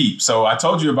 it was deep. So I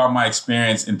told you about my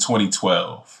experience in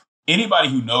 2012. Anybody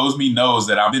who knows me knows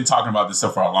that I've been talking about this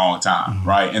stuff for a long time,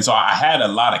 right? And so I had a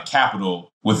lot of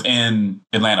capital within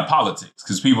Atlanta politics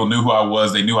because people knew who I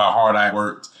was. They knew how hard I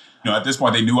worked. At this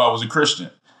point, they knew I was a Christian.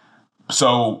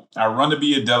 So I run to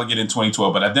be a delegate in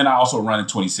 2012, but then I also run in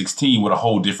 2016 with a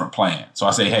whole different plan. So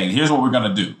I say, hey, here's what we're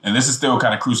going to do. And this is still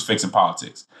kind of Crucifix and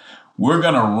Politics. We're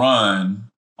going to run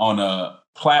on a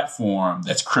platform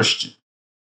that's Christian.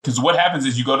 Because what happens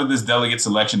is you go to this delegate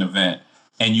selection event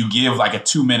and you give like a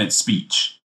 2-minute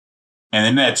speech. And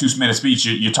in that 2-minute speech,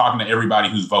 you're talking to everybody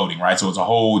who's voting, right? So it's a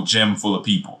whole gym full of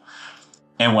people.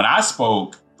 And when I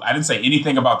spoke, I didn't say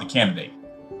anything about the candidate.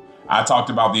 I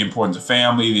talked about the importance of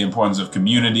family, the importance of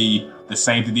community, the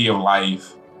sanctity of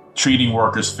life, treating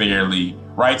workers fairly,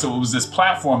 right? So it was this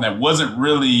platform that wasn't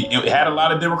really, it had a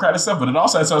lot of Democratic stuff, but it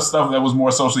also had some stuff that was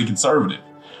more socially conservative.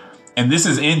 And this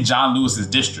is in John Lewis's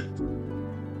district.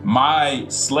 My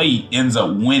slate ends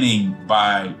up winning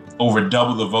by over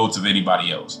double the votes of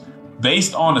anybody else,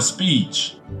 based on a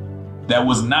speech that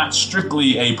was not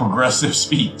strictly a progressive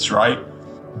speech, right?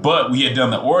 But we had done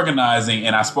the organizing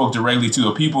and I spoke directly to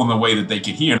the people in the way that they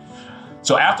could hear.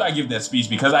 So after I give that speech,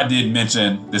 because I did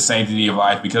mention the sanctity of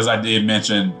life, because I did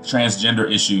mention transgender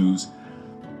issues,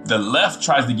 the left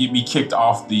tries to get me kicked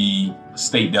off the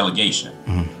state delegation.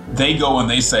 They go and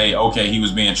they say, okay, he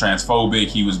was being transphobic,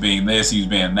 he was being this, he was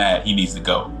being that, he needs to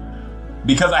go.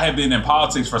 Because I had been in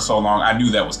politics for so long, I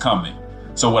knew that was coming.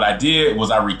 So what I did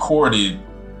was I recorded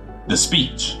the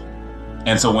speech.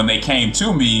 And so when they came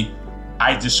to me,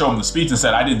 I just showed them the speech and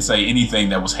said I didn't say anything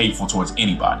that was hateful towards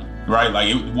anybody, right?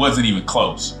 Like it wasn't even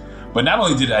close. But not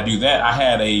only did I do that, I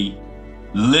had a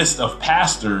list of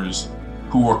pastors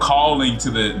who were calling to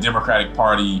the Democratic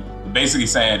Party, basically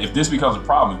saying, if this becomes a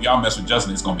problem, if y'all mess with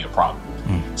Justin, it's going to be a problem.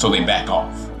 So they back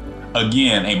off.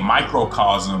 Again, a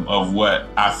microcosm of what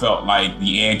I felt like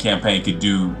the AND campaign could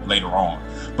do later on.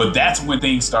 But that's when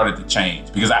things started to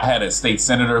change, because I had a state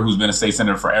senator who's been a state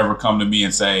senator forever come to me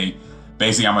and say,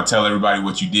 basically, I'm going to tell everybody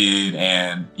what you did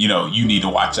and, you know, you need to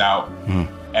watch out.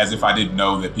 As if I didn't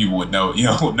know that people would know,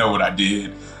 know what I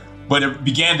did. But it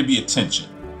began to be a tension,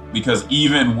 because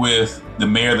even with the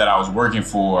mayor that I was working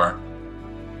for,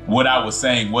 what I was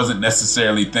saying wasn't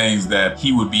necessarily things that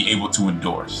he would be able to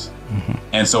endorse.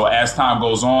 And so as time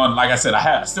goes on, like I said,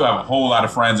 I still have a whole lot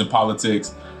of friends in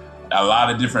politics, a lot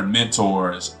of different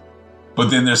mentors, but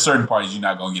then there's certain parties you're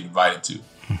not going to get invited to,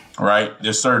 right?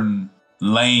 There's certain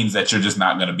lanes that you're just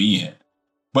not going to be in.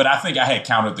 But I think I had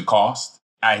counted the cost.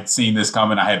 I had seen this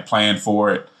coming. I had planned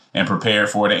for it and prepared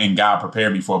for it, and God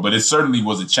prepared me for it. But it certainly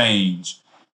was a change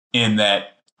in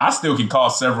that I still can call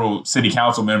several city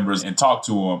council members and talk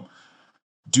to them.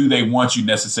 Do they want you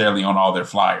necessarily on all their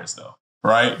flyers, though?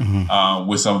 Right?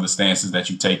 With some of the stances that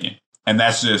you've taken. And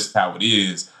that's just how it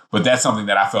is. But that's something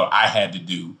that I felt I had to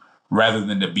do, rather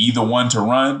than to be the one to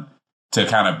run, to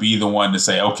kind of be the one to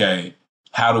say, okay,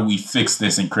 how do we fix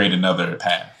this and create another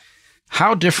path?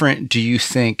 How different do you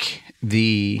think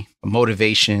the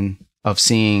motivation of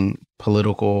seeing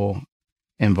political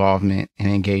involvement and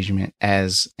engagement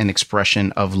as an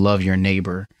expression of love your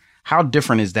neighbor, how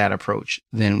different is that approach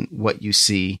than what you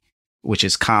see, which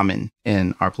is common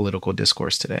in our political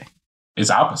discourse today? It's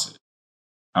opposite.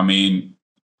 I mean,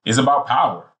 it's about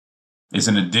power. It's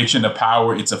an addiction to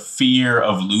power. It's a fear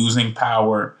of losing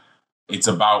power. It's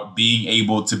about being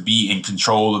able to be in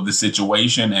control of the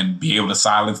situation and be able to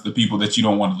silence the people that you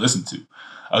don't want to listen to.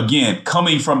 Again,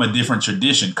 coming from a different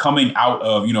tradition, coming out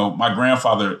of, my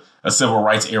grandfather, a civil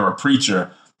rights era preacher,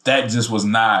 that just was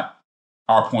not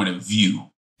our point of view.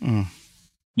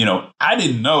 I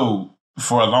didn't know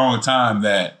for a long time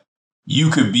that you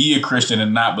could be a Christian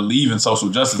and not believe in social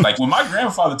justice. Like when my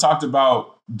grandfather talked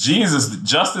about Jesus,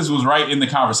 justice was right in the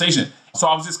conversation. So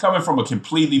I was just coming from a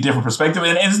completely different perspective.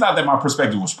 And it's not that my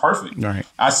perspective was perfect. Right.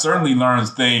 I certainly learned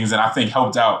things and I think it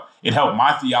helped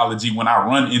my theology when I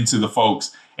run into the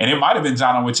folks. And it might have been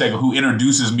John Onwuchekwa who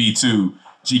introduces me to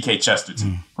G.K.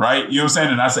 Chesterton, right? You know what I'm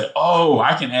saying? And I say,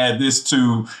 I can add this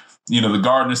to, the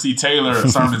Gardner C. Taylor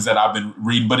sermons that I've been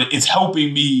reading. But it's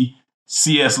helping me,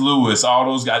 C.S. Lewis, all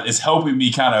those guys, it's helping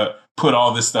me kind of put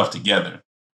all this stuff together.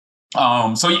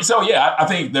 I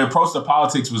think the approach to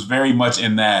politics was very much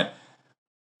in that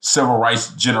civil rights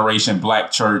generation,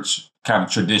 Black church kind of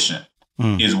tradition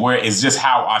is where it's just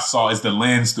how I saw, it's the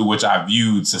lens through which I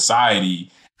viewed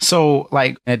society. So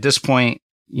like at this point,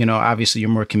 obviously you're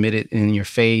more committed in your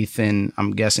faith and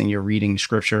I'm guessing you're reading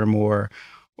scripture more.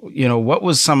 What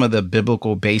was some of the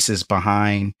biblical basis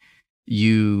behind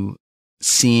you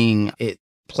seeing it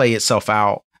play itself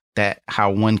out, that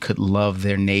how one could love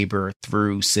their neighbor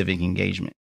through civic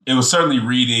engagement? It was certainly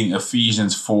reading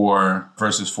Ephesians 4,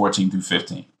 verses 14 through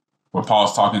 15, where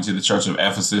Paul's talking to the church of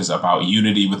Ephesus about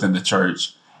unity within the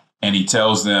church. And he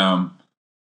tells them,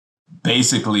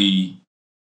 basically,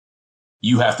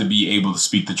 you have to be able to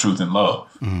speak the truth in love.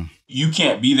 You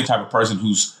can't be the type of person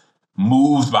who's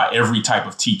moved by every type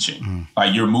of teaching.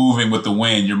 Like you're moving with the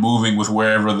wind, you're moving with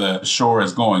wherever the shore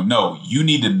is going. No, you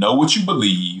need to know what you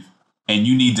believe. And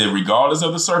you need to, regardless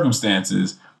of the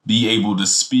circumstances, be able to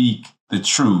speak the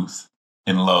truth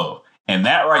in love. And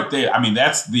that right there,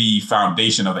 that's the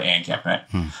foundation of the AND campaign.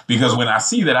 Because when I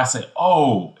see that, I say,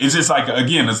 it's just like,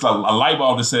 again, it's like a light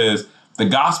bulb that says the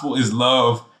gospel is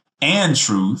love and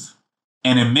truth.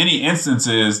 And in many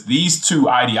instances, these two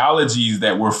ideologies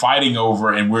that we're fighting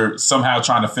over and we're somehow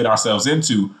trying to fit ourselves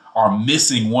into are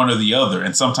missing one or the other,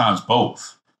 and sometimes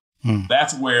both.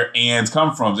 That's where ands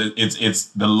come from. It's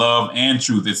the love and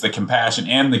truth. It's the compassion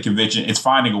and the conviction. It's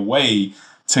finding a way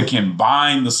to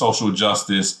combine the social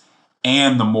justice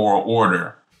and the moral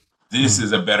order. This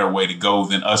is a better way to go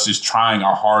than us just trying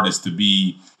our hardest to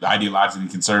be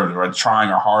ideologically conservative or trying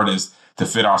our hardest to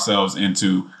fit ourselves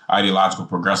into ideological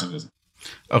progressivism.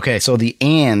 Okay, so the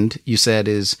 "and" you said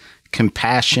is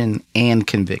compassion and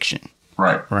conviction.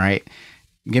 Right.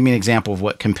 Give me an example of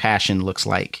what compassion looks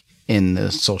like in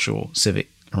the social civic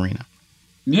arena.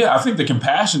 Yeah, I think the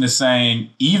compassion is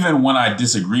saying, even when I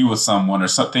disagree with someone or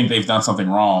think they've done something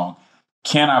wrong,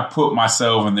 can I put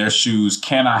myself in their shoes?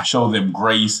 Can I show them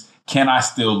grace? Can I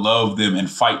still love them and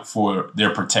fight for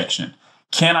their protection?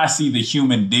 Can I see the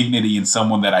human dignity in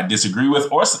someone that I disagree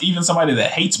with, or even somebody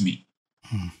that hates me?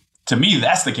 To me,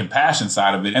 that's the compassion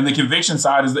side of it. And the conviction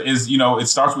side is, it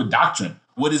starts with doctrine.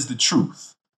 What is the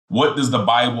truth? What does the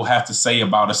Bible have to say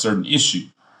about a certain issue?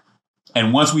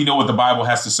 And once we know what the Bible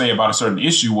has to say about a certain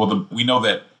issue, we know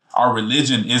that our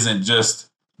religion isn't just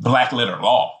black letter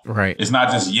law. Right. It's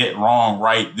not just yet, wrong,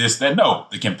 right, this, that. No,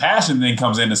 the compassion then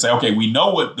comes in to say, okay, we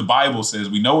know what the Bible says.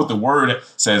 We know what the word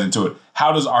says into it.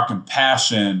 How does our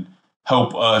compassion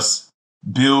help us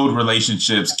build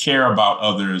relationships, care about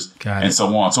others, and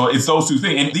so on? So it's those two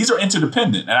things. And these are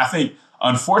interdependent. And I think,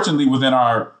 unfortunately, within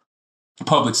our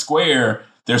public square,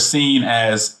 they're seen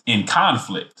as in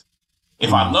conflict.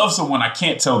 If I love someone, I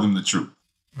can't tell them the truth.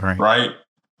 Right?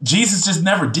 Jesus just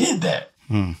never did that.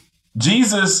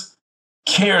 Jesus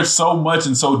cared so much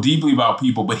and so deeply about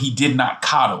people, but he did not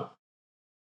coddle.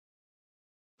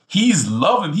 He's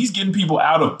loving, he's getting people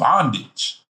out of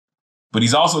bondage, but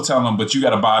he's also telling them, but you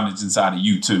got a bondage inside of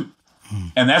you too.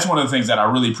 And that's one of the things that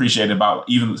I really appreciate about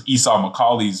even Esau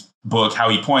Macaulay's book, how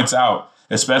he points out,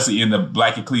 especially in the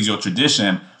Black ecclesial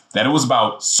tradition, that it was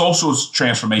about social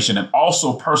transformation and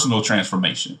also personal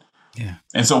transformation. Yeah.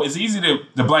 And so it's easy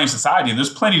to blame society, and there's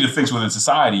plenty to fix within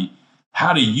society.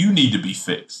 How do you need to be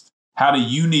fixed? How do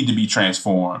you need to be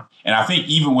transformed? And I think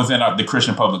even within the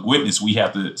Christian public witness, we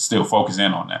have to still focus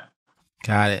in on that.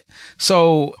 Got it.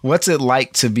 So what's it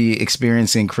like to be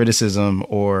experiencing criticism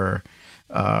or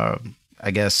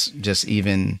I guess just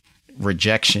even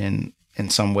rejection in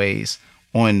some ways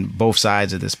on both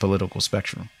sides of this political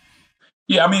spectrum?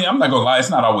 Yeah, I mean, I'm not going to lie. It's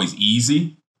not always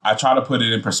easy. I try to put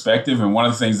it in perspective. And one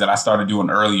of the things that I started doing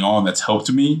early on that's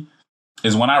helped me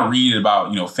is when I read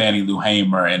about, Fannie Lou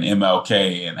Hamer and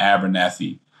MLK and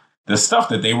Abernathy, the stuff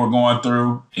that they were going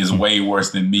through is way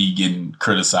worse than me getting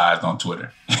criticized on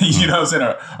Twitter, you know what I'm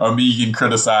saying? Or me getting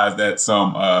criticized at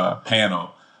some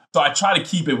panel. So I try to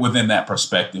keep it within that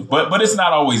perspective. But it's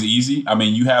not always easy. I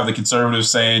mean, you have the conservatives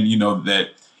saying, that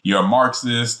you're a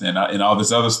Marxist and all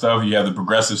this other stuff. You have the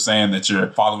progressives saying that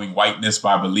you're following whiteness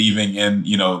by believing in,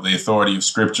 the authority of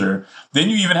scripture. Then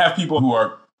you even have people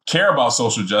who care about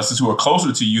social justice, who are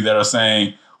closer to you, that are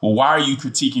saying, well, why are you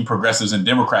critiquing progressives and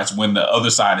Democrats when the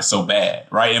other side is so bad,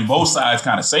 right? And both sides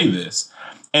kind of say this.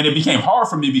 And it became hard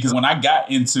for me because when I got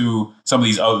into some of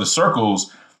these other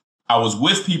circles, I was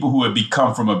with people who had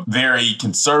become from a very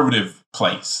conservative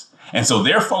place. And so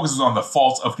their focus was on the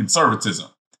faults of conservatism.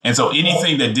 And so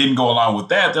anything that didn't go along with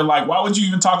that, they're like, why would you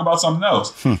even talk about something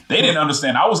else? They didn't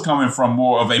understand I was coming from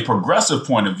more of a progressive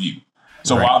point of view.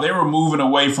 So while they were moving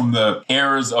away from the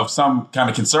errors of some kind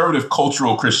of conservative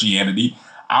cultural Christianity,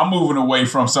 I'm moving away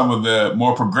from some of the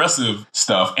more progressive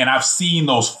stuff. And I've seen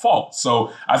those faults.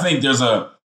 So I think there's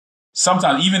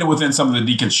sometimes even within some of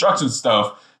the deconstruction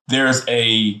stuff, there's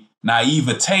a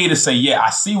naivete to say, yeah,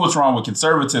 I see what's wrong with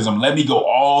conservatism. Let me go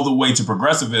all the way to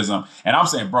progressivism. And I'm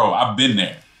saying, bro, I've been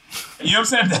there. You know what I'm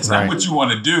saying? That's not what you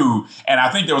want to do. And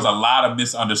I think there was a lot of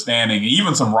misunderstanding,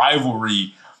 even some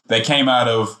rivalry that came out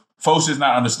of folks just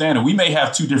not understanding. We may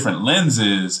have two different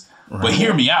lenses, but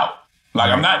hear me out. Like,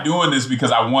 I'm not doing this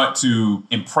because I want to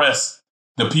impress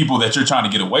the people that you're trying to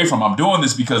get away from. I'm doing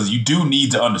this because you do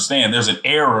need to understand there's an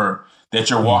error that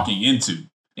you're walking into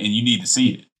and you need to see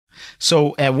it.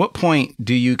 So at what point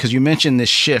do you, because you mentioned this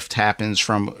shift happens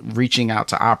from reaching out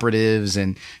to operatives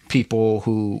and people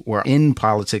who were in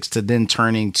politics to then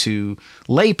turning to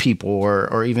lay people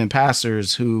or even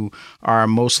pastors who are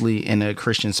mostly in a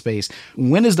Christian space.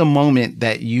 When is the moment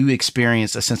that you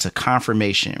experience a sense of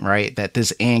confirmation, right? That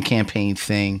this AND campaign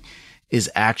thing is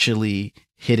actually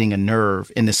hitting a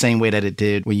nerve in the same way that it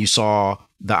did when you saw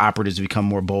the operatives become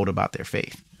more bold about their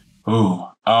faith?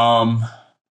 Well,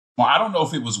 I don't know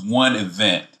if it was one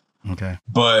event, okay,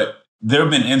 but there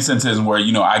have been instances where,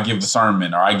 I give the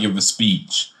sermon or I give the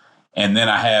speech, and then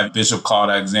I have Bishop Claude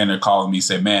Alexander calling me,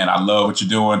 say, man, I love what you're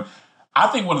doing. I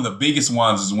think one of the biggest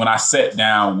ones is when I sat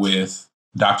down with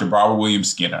Dr. Barbara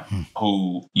Williams Skinner,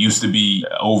 who used to be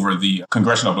over the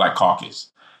Congressional Black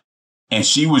Caucus. And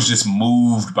she was just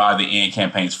moved by the AND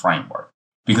campaign's framework.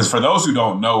 Because for those who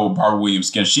don't know Barbara Williams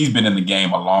Skinner, she's been in the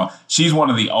game she's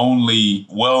one of the only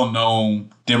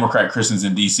well-known Democrat Christians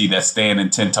in D.C. that's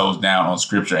standing 10 toes down on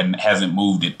scripture and hasn't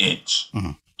moved an inch.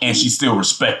 And she's still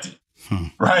respected,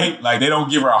 right? Like, they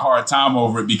don't give her a hard time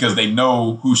over it because they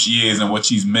know who she is and what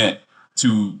she's meant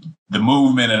to the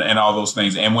movement and all those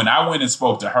things. And when I went and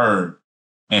spoke to her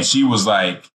and she was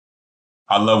like,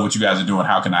 I love what you guys are doing.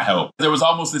 How can I help? There was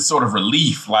almost this sort of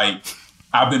relief, like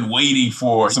I've been waiting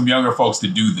for some younger folks to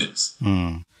do this.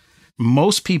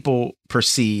 Most people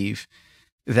perceive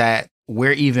that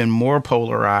we're even more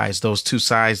polarized, those two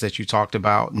sides that you talked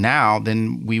about now,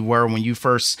 than we were when you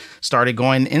first started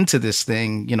going into this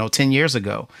thing, 10 years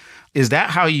ago. Is that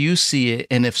how you see it?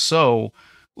 And if so,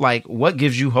 like, what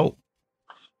gives you hope?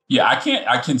 Yeah,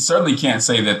 I certainly can't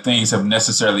say that things have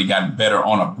necessarily gotten better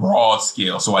on a broad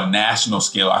scale. So a national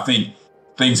scale, I think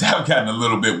things have gotten a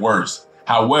little bit worse.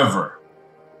 However,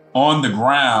 on the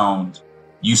ground,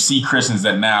 you see Christians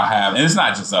that now have, and it's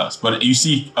not just us, but you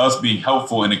see us being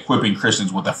helpful in equipping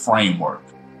Christians with a framework.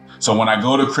 So when I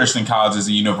go to Christian colleges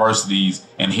and universities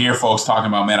and hear folks talking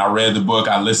about, man, I read the book,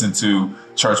 I listened to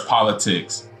Church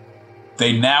Politics,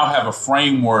 they now have a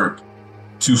framework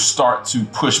to start to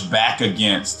push back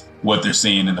against what they're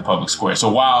seeing in the public square.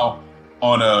 So while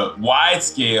on a wide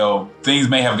scale, things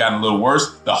may have gotten a little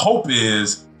worse, the hope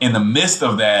is in the midst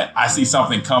of that, I see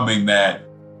something coming that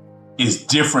is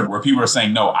different, where people are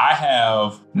saying, no, I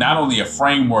have not only a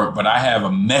framework, but I have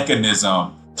a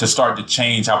mechanism to start to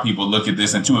change how people look at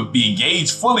this and to be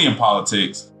engaged fully in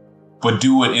politics, but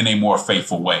do it in a more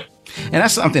faithful way. And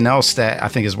that's something else that I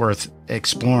think is worth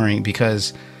exploring,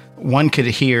 because one could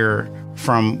hear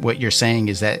from what you're saying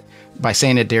is that by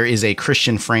saying that there is a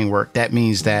Christian framework, that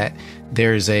means that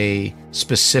there's a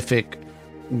specific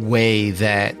way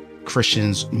that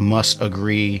Christians must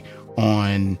agree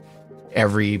on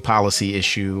every policy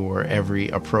issue or every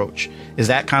approach. Is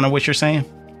that kind of what you're saying?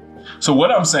 So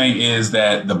what I'm saying is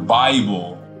that the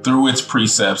Bible, through its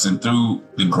precepts and through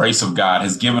the grace of God,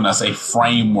 has given us a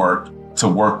framework to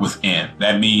work within.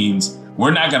 That means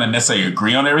we're not going to necessarily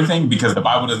agree on everything, because the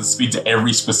Bible doesn't speak to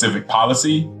every specific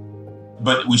policy,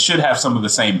 but we should have some of the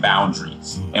same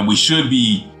boundaries, and we should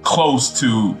be close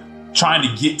to trying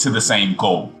to get to the same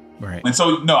goal. Right. And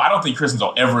so, no, I don't think Christians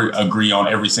will ever agree on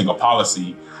every single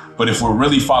policy. But if we're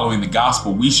really following the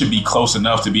gospel, we should be close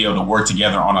enough to be able to work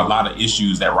together on a lot of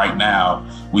issues that right now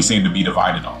we seem to be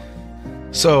divided on.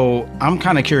 So I'm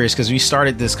kind of curious, because we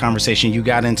started this conversation, you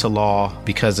got into law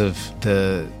because of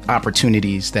the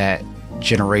opportunities that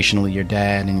generationally your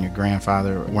dad and your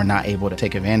grandfather were not able to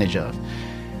take advantage of.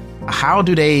 How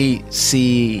do they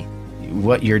see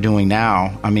what you're doing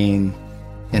now? I mean,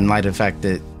 in light of the fact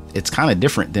that it's kind of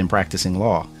different than practicing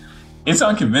law. It's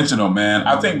unconventional, man.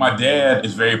 I think my dad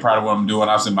is very proud of what I'm doing.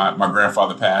 Obviously, my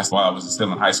grandfather passed while I was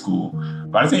still in high school.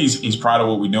 But I think he's proud of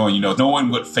what we're doing. Knowing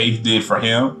what faith did for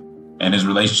him and his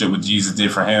relationship with Jesus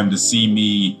did for him, to see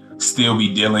me still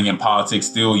be dealing in politics,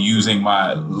 still using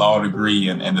my law degree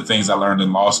and the things I learned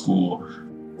in law school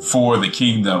for the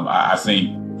kingdom, I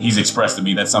think he's expressed to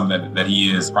me that's something that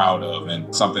he is proud of,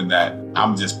 and something that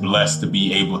I'm just blessed to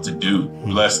be able to do.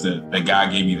 Blessed that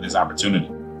God gave me this opportunity.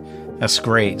 That's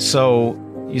great. So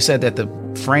you said that the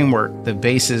framework, the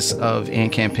basis of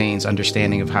AND Campaign's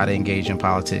understanding of how to engage in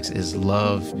politics is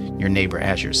love your neighbor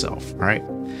as yourself, right?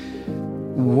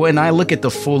 When I look at the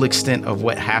full extent of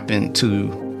what happened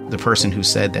to the person who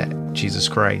said that, Jesus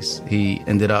Christ, he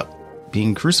ended up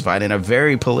being crucified in a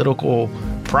very political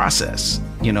process,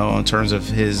 in terms of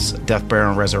his death, burial,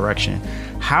 and resurrection.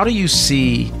 How do you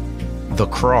see the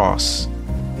cross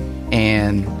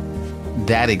and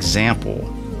that example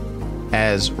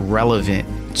as relevant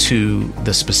to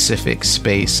the specific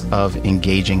space of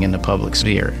engaging in the public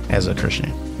sphere as a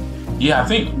Christian? Yeah, I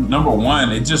think number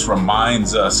one, it just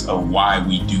reminds us of why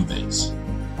we do this.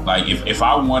 Like if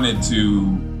I wanted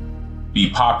to be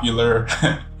popular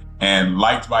and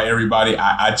liked by everybody,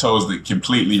 I chose the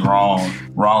completely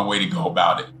wrong way to go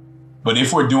about it. But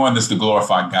if we're doing this to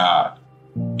glorify God,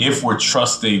 if we're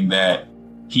trusting that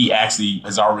he actually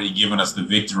has already given us the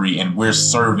victory and we're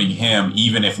serving him,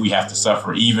 even if we have to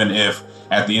suffer, even if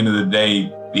at the end of the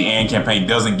day, the AND Campaign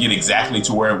doesn't get exactly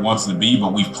to where it wants to be,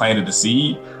 but we've planted a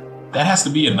seed, that has to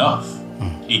be enough.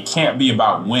 It can't be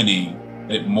about winning.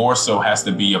 It more so has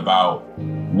to be about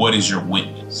what is your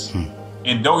witness.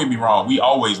 And don't get me wrong, we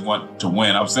always want to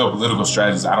win. I'm still a political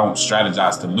strategist. I don't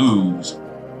strategize to lose.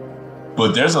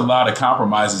 But there's a lot of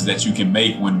compromises that you can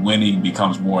make when winning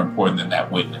becomes more important than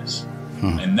that witness.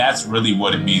 And that's really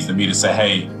what it means to me to say,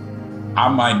 hey, I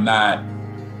might not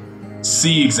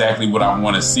see exactly what I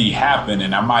want to see happen.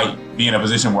 And I might be in a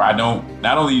position where I don't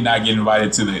not only not get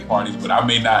invited to the parties, but I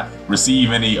may not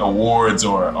receive any awards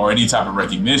or any type of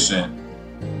recognition.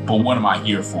 But what am I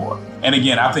here for? And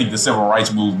again, I think the civil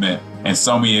rights movement and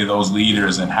so many of those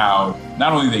leaders and how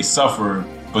not only they suffered,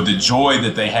 but the joy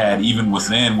that they had even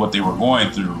within what they were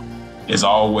going through is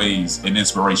always an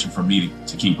inspiration for me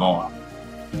to keep going.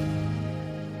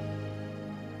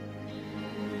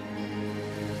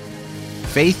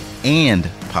 Faith and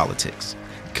politics,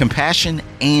 compassion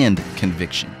and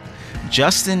conviction.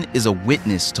 Justin is a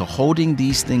witness to holding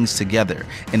these things together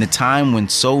in a time when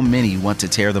so many want to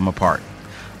tear them apart.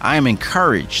 I am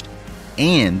encouraged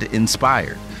and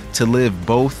inspired to live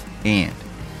both and.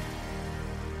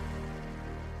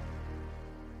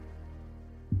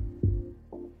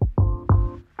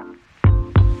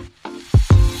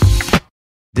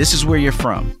 This is Where You're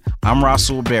From. I'm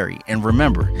Rasul Berry, and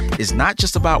remember, it's not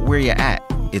just about where you're at,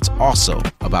 it's also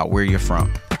about where you're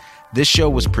from. This show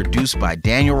was produced by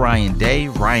Daniel Ryan Day,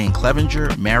 Ryan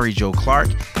Clevenger, Mary Jo Clark,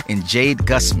 and Jade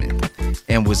Gussman,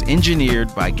 and was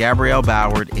engineered by Gabrielle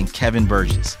Ballard and Kevin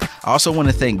Burgess. I also want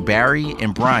to thank Barry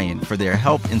and Brian for their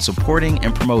help in supporting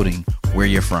and promoting Where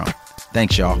You're From.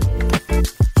 Thanks, y'all.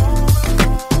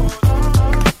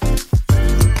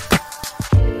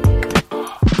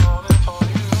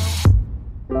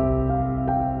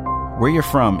 Where You're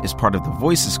From is part of the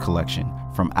Voices collection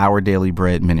from Our Daily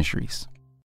Bread Ministries.